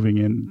of moving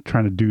in,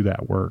 trying to do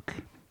that work?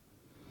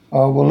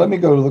 Well, let me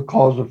go to the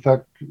cause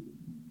effect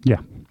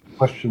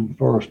question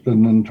first,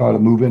 and then try to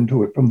move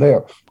into it from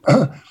there.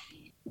 I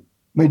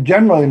mean,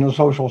 generally in the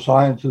social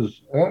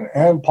sciences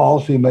and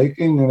policy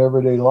making and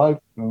everyday life,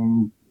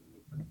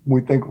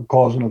 we think of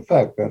cause and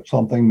effect, that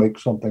something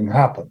makes something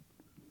happen.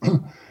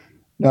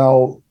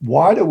 Now,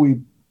 why is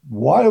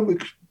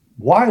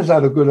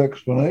that a good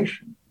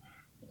explanation?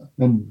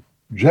 And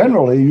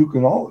generally, you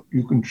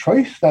can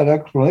trace that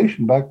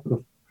explanation back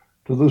to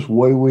this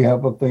way we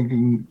have of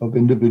thinking of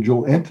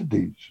individual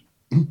entities.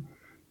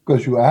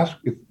 Because you ask,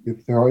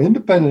 if there are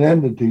independent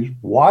entities,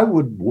 why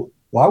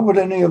would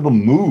any of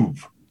them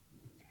move?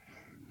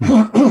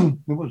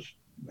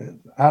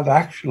 That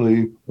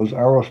actually was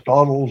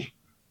Aristotle's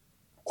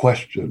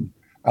question,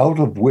 out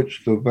of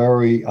which the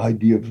very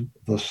idea of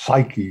the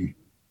psyche,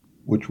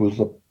 which was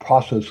the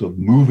process of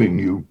moving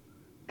you,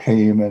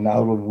 came, and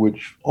out of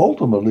which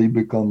ultimately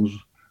becomes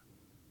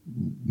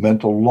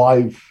mental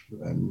life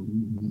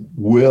and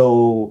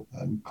will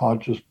and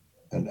conscious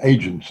and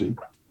agency.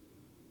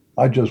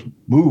 I just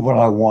move when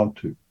I want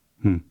to.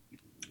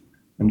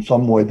 In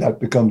some way, that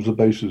becomes the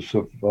basis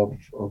of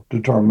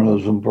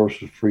determinism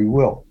versus free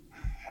will.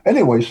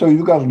 Anyway, so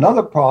you've got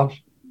another process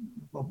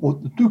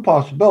with the two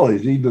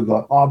possibilities: either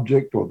the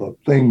object or the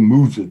thing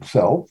moves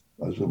itself,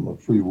 as in the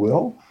free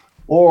will,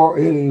 or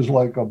it is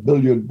like a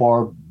billiard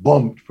ball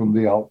bumped from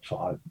the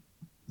outside.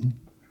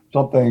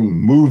 Something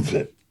moves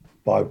it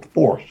by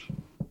force,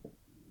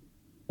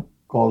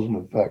 cause and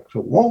effect. So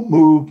it won't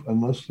move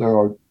unless there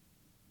are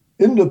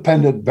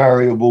independent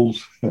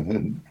variables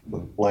in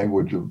the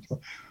language of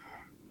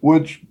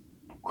which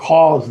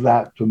cause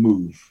that to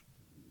move.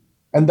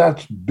 And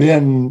that's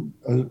been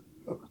kind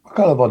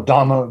of a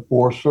dominant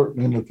force,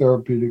 certainly in the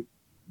therapeutic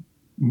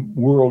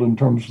world in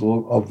terms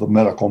of the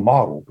medical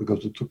model,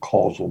 because it's a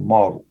causal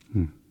model.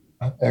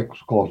 X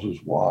causes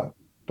Y.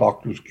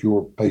 Doctors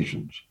cure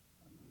patients.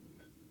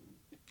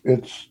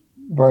 It's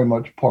very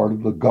much part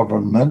of the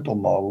governmental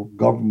model.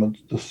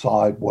 Governments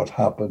decide what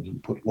happens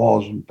and put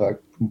laws, in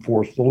fact,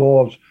 enforce the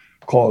laws,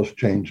 cause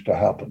change to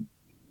happen.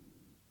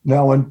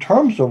 Now, in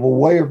terms of a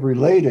way of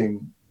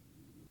relating,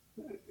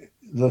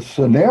 the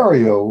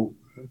scenario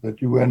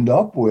that you end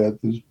up with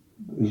is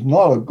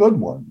not a good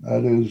one.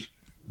 That is,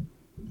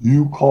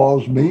 you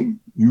cause me,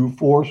 you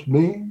force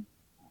me.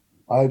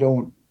 I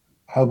don't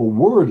have a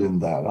word in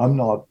that. I'm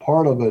not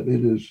part of it.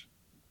 It is,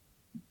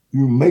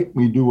 you make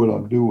me do what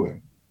I'm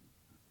doing.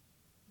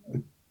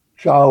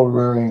 Child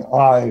rearing,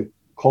 I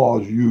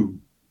cause you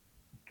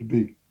to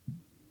be.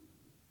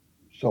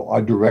 So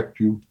I direct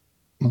you,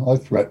 I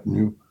threaten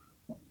you,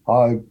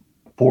 I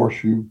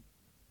force you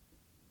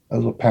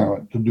as a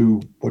parent to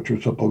do what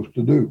you're supposed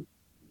to do.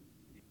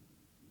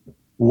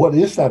 What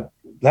is that?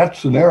 That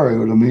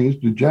scenario to me is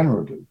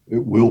degenerative.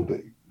 It will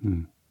be.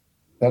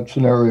 That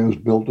scenario is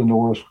built into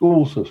our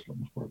school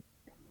systems where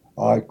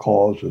I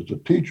cause as a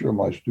teacher,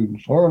 my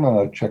students learn, and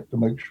I check to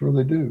make sure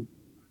they do.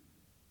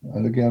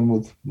 And again,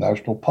 with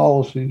national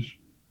policies,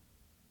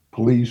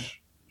 police,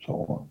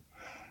 so on.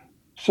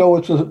 So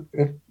it's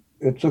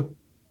a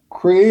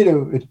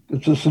creative,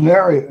 it's a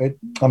scenario,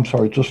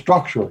 it's a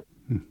structure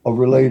of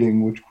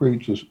relating which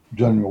creates this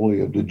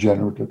generally a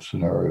degenerative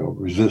scenario of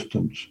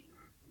resistance,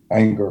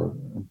 anger,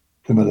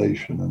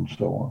 intimidation, and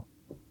so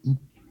on.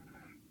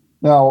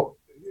 Now,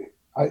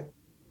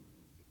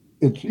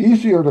 it's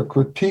easier to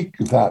critique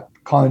that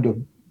kind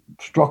of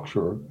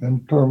structure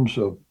in terms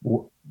of,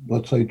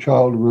 let's say,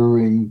 child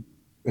rearing,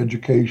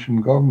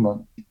 education,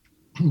 government,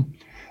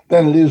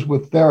 than it is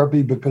with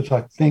therapy, because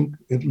I think,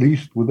 at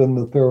least within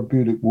the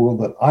therapeutic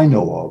world that I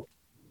know of,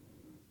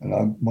 and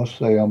I must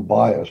say I'm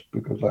biased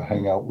because I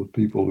hang out with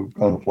people who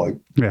kind of like,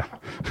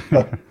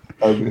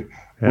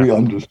 we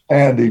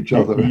understand each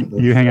other.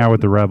 You hang out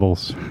with the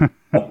rebels.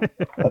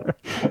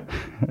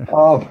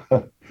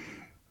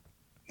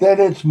 That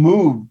it's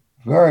moved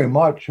very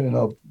much in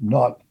a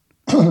not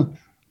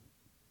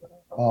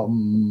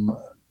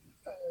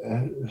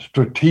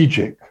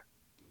strategic,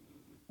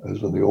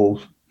 as in the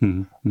old,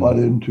 but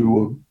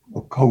into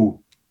a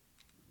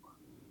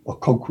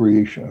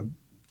co-creation,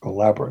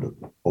 collaborative,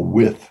 a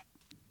with.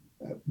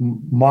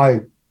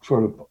 My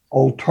sort of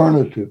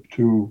alternative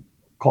to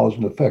cause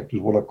and effect is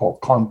what I call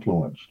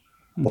confluence,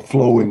 a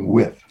flowing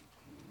with,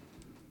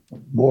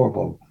 more of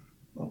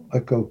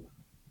a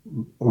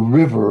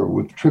river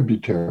with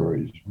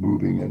tributaries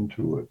moving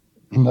into it.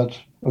 And that's,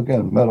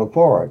 again,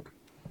 metaphoric,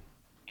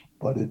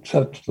 but it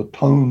sets the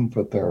tone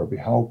for therapy.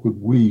 How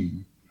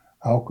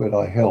could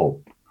I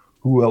help?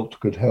 Who else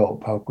could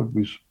help? How could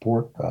we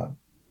support that?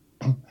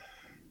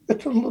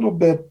 It's a little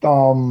bit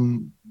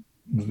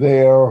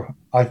there,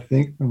 I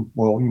think,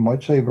 well, you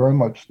might say very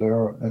much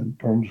there in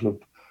terms of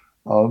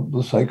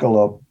the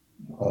cycle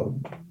of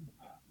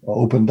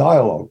open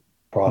dialogue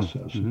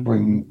process,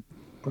 bring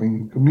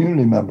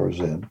community members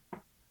in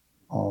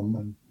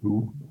and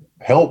who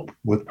help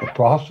with the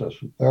process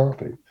of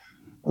therapy.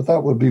 But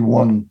that would be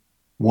one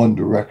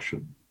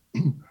direction.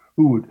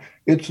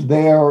 It's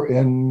there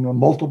in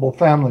multiple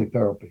family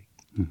therapy,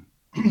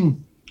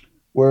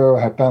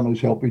 where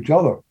families help each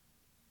other.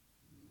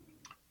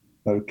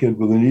 Got a kid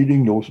with an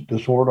eating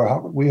disorder, how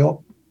could we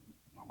help?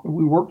 How could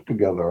we work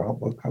together? How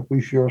could we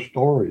share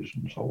stories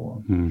and so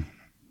on?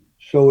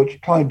 So it's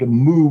trying to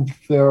move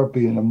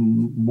therapy in a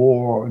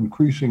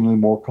increasingly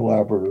more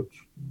collaborative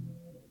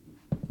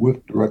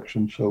with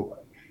direction. So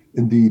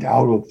indeed,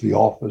 out of the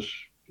office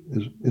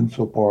is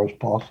insofar as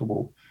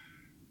possible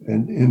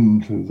and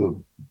into the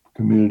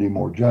community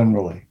more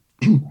generally.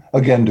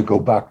 Again, to go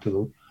back to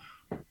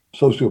the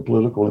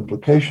socio-political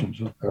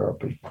implications of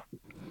therapy.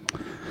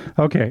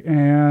 Okay.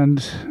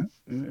 And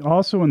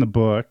also in the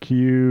book,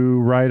 you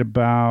write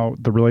about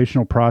the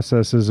relational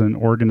processes and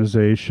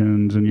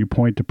organizations, and you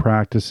point to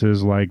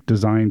practices like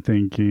design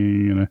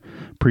thinking and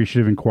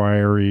appreciative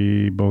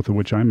inquiry, both of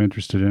which I'm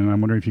interested in.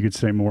 I'm wondering if you could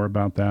say more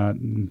about that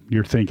and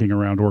your thinking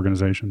around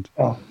organizations.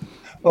 Well,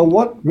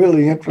 what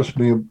really interests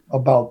me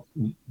about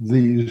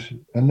these,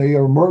 and they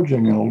are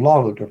emerging in a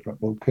lot of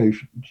different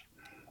locations,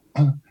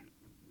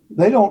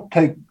 they don't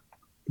take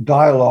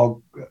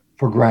dialogue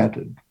for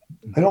granted.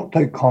 They don't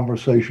take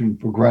conversation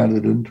for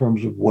granted in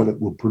terms of what it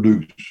will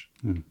produce.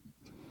 You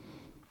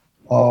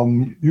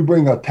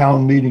bring a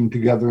town meeting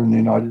together in the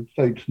United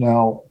States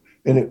now,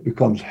 and it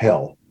becomes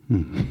hell.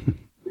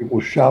 People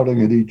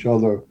shouting at each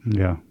other.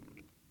 Yeah.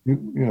 You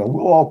know,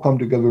 we'll all come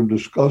together and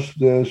discuss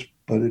this,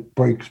 but it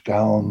breaks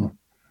down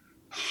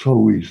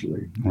so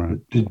easily. Right.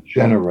 It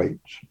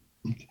degenerates.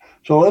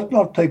 So let's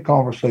not take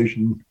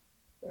conversation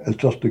as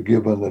just a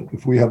given that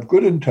if we have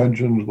good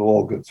intentions, we'll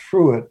all get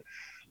through it.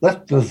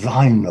 Let's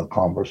design the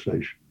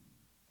conversation.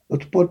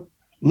 Let's put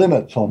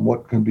limits on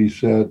what can be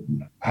said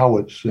and how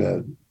it's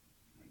said.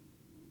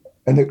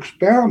 And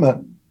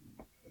experiment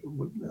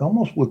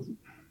almost with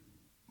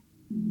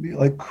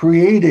like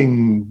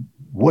creating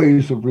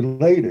ways of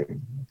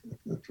relating.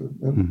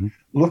 Mm-hmm.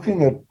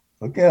 Looking at,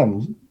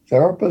 again,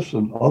 therapists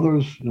and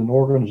others in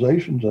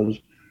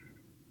organizations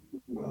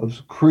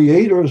as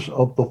creators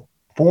of the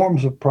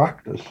forms of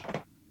practice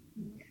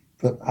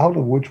that out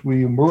of which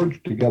we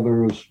emerge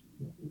together as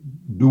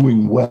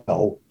doing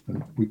well.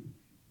 And we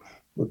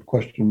put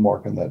question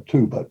mark in that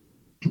too. But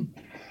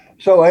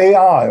so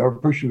AI, or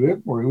appreciative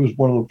inquiry, was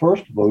one of the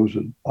first of those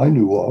that I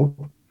knew of,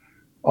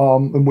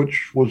 and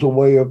which was a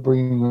way of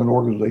bringing an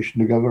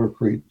organization together to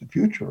create the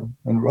future.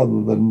 And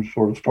rather than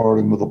sort of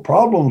starting with the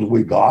problems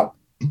we got,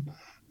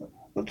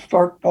 let's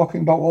start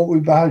talking about what we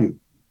value.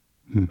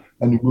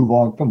 And you move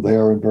on from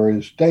there in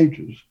various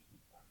stages.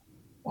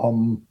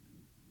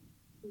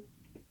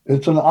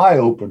 It's an eye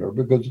opener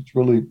because it's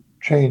really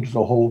changed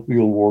the whole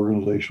field of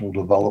organizational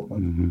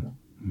development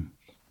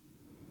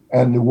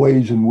and the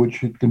ways in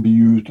which it can be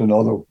used in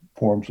other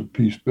forms of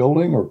peace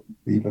building or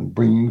even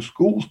bringing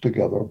schools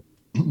together.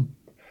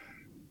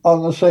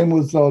 The same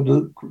with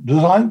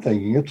design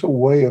thinking. It's a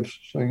way of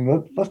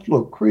saying, let's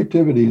look,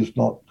 creativity is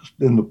not just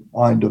in the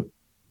mind of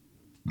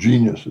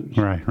geniuses.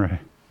 Right.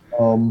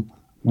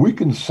 We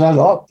can set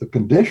up the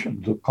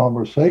conditions of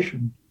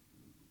conversation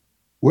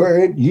where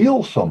it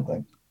yields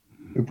something.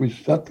 If we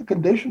set the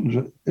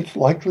conditions, it's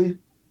likely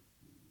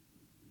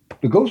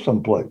to go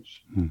someplace.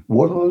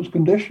 What are those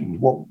conditions?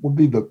 What would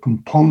be the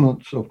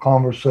components of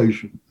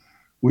conversation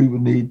we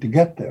would need to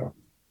get there?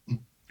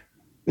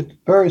 It's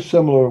very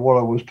similar to what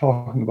I was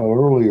talking about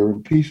earlier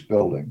in peace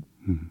building.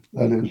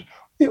 That is,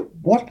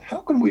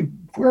 how can we,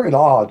 if we're at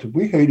odds, if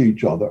we hate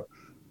each other,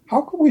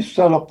 how can we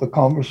set up the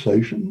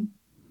conversation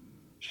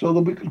so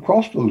that we can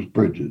cross those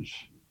bridges?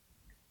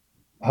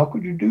 How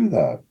could you do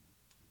that?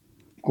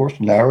 Of course,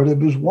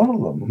 narrative is one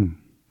of them.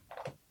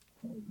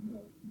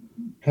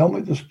 Tell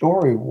me the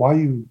story of why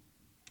you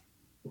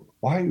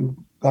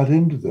got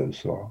into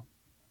this, or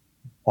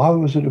why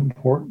was it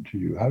important to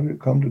you? How did it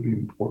come to be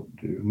important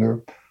to you? And there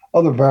are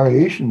other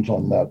variations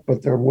on that,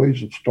 but there are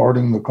ways of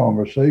starting the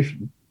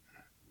conversation.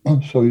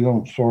 So you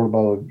don't sort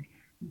about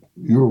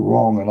you're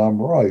wrong and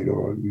I'm right,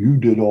 or you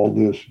did all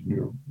this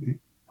and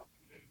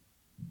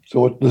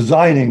so it's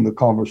designing the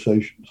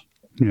conversations.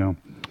 Yeah.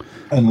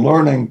 And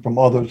learning from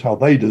others how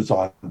they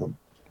design them.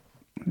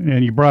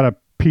 And you brought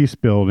up peace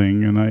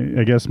building, and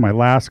I guess my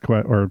last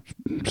or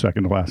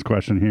second to last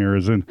question here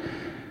is in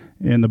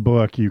the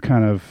book you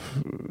kind of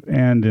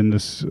end in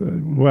this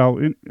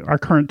in our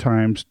current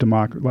times you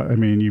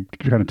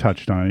kind of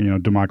touched on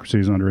it, democracy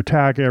is under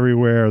attack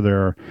everywhere. There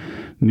are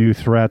new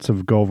threats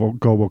of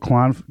global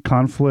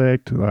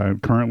conflict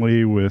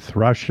currently with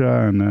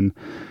Russia, and then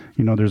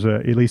there's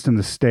at least in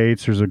the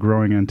States there's a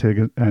growing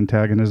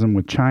antagonism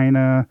with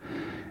China.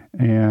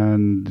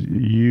 And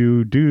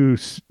you do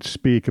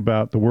speak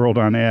about the world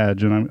on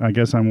edge, and I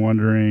guess I'm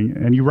wondering,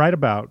 and you write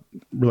about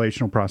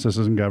relational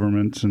processes in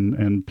governments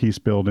and peace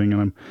building,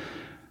 and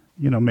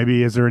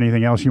maybe is there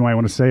anything else you might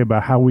want to say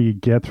about how we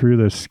get through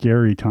this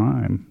scary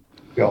time?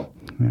 Yeah.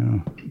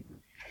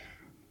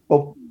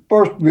 Well,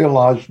 first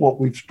realize what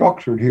we've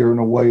structured here in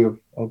a way of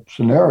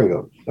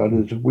scenarios. That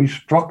is, if we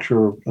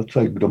structure, let's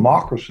say,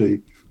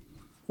 democracy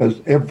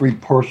as every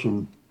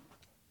person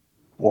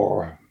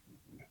for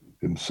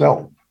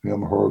himself,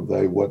 him, her,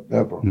 they,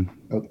 whatever,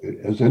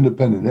 as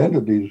independent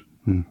entities,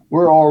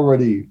 we're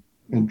already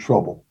in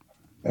trouble.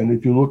 And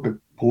if you look at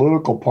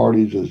political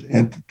parties as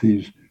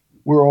entities,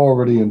 we're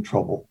already in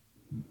trouble.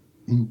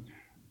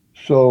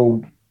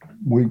 So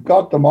we've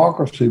got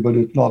democracy, but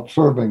it's not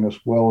serving us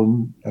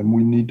well, and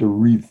we need to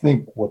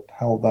rethink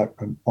how that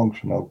can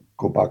function. I'll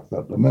go back to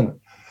that in a minute.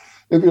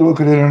 If you look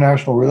at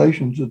international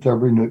relations, it's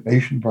every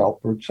nation out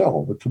for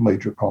itself. It's a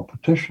major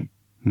competition.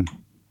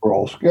 We're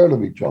all scared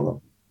of each other.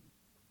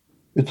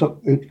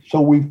 So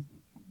we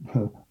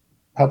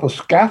have a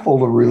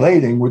scaffold of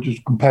relating which is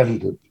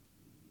competitive,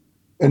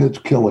 and it's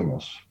killing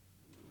us.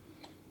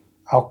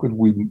 How could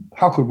we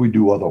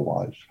do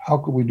otherwise? How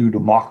could we do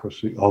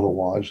democracy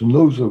otherwise? And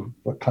those are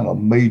the kind of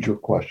major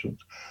questions.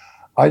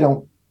 I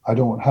don't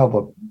have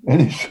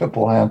any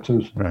simple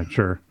answers. Right,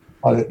 sure.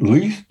 But at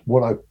least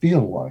what I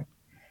feel like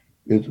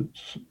is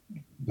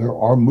there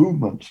are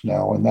movements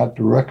now in that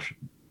direction.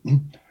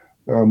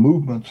 There are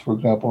movements, for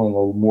example, on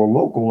a more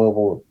local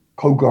level of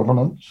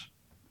co-governance,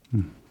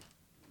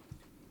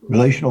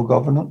 relational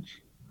governance,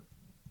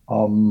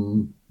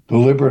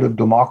 deliberative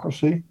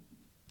democracy,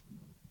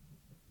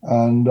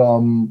 and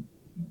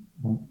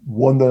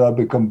one that I've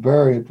become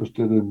very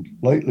interested in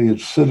lately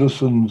is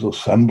citizens'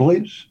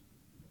 assemblies,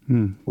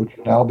 which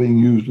are now being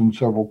used in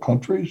several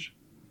countries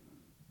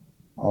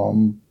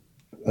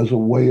as a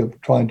way of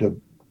trying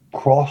to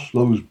cross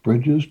those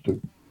bridges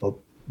of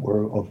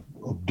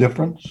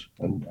difference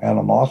and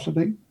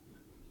animosity.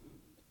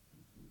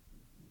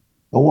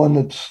 The one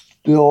that's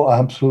still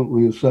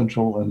absolutely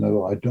essential, and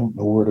I don't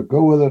know where to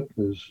go with it,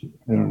 is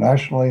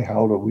internationally,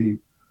 how do we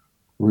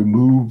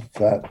remove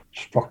that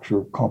structure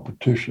of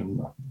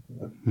competition,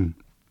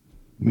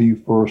 me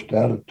first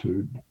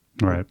attitude,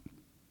 right,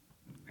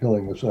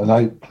 killing us?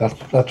 And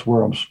that's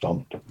where I'm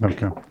stumped.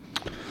 Okay.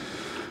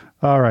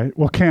 All right.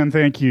 Well, Ken,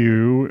 thank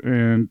you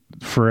and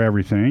for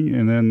everything.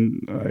 And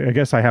then I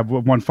guess I have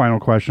one final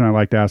question I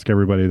like to ask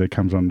everybody that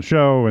comes on the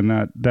show, and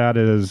that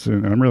is,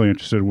 and I'm really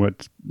interested in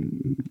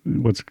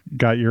what's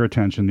got your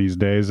attention these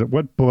days.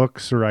 What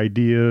books or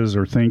ideas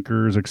or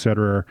thinkers, et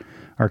cetera,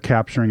 are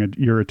capturing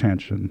your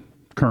attention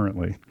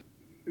currently?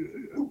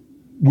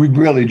 We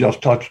really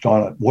just touched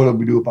on it. What do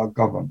we do about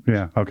government?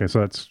 Yeah. Okay.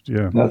 So That's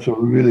a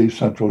really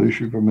central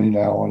issue for me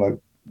now. And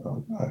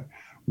I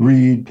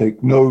read,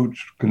 take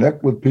notes,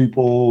 connect with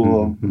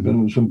people,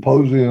 been to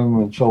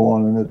symposium and so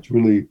on. And it's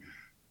really,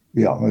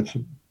 it's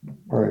a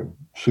very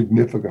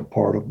significant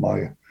part of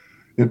my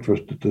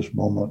interest at this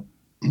moment.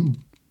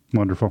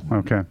 Wonderful.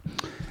 Okay.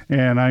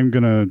 And I'm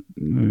going to,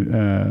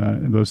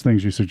 those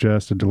things you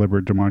suggested,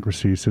 deliberate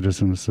democracy,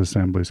 citizens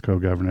assemblies,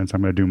 co-governance,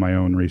 I'm going to do my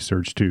own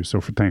research too.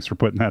 So thanks for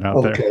putting that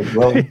out there. Okay.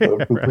 Well,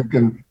 if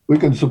we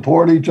can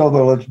support each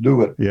other, let's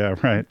do it. Yeah,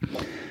 right.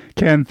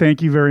 Ken,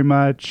 thank you very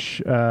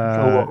much.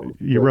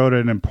 You wrote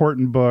an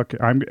important book.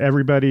 I'm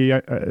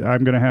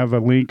going to have a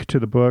link to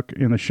the book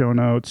in the show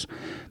notes.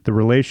 The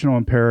Relational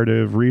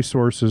Imperative: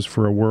 Resources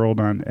for a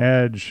World on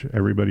Edge.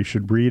 Everybody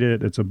should read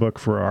it. It's a book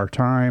for our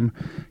time.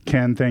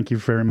 Ken, thank you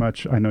very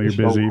much. I know you're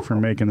busy for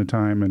making the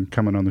time and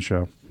coming on the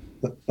show.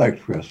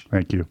 Thanks, Chris.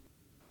 Thank you.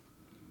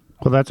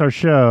 Well, that's our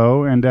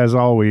show. And as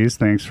always,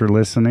 thanks for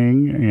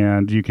listening.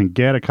 And you can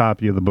get a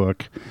copy of the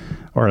book,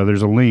 or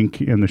there's a link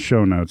in the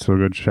show notes. So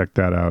go check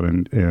that out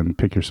and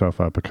pick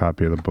yourself up a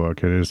copy of the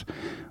book. It is,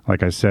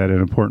 like I said,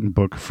 an important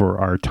book for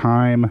our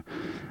time.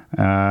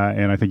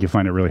 And I think you'll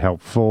find it really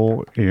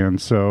helpful. And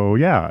so,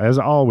 yeah, as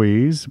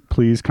always,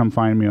 please come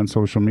find me on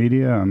social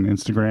media, on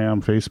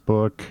Instagram,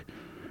 Facebook.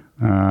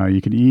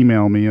 You can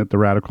email me at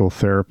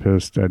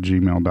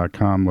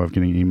theradicaltherapist@gmail.com. Love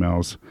getting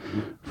emails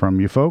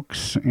from you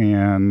folks.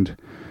 And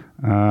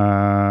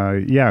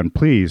and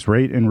please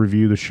rate and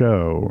review the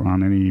show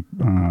on any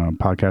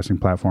podcasting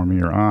platform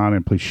you're on,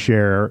 and please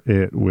share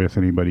it with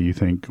anybody you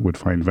think would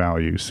find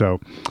value. So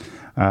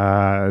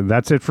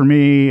that's it for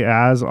me.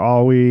 As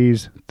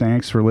always,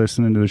 thanks for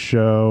listening to the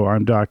show.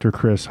 I'm Dr.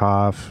 Chris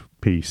Hoff.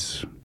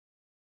 Peace.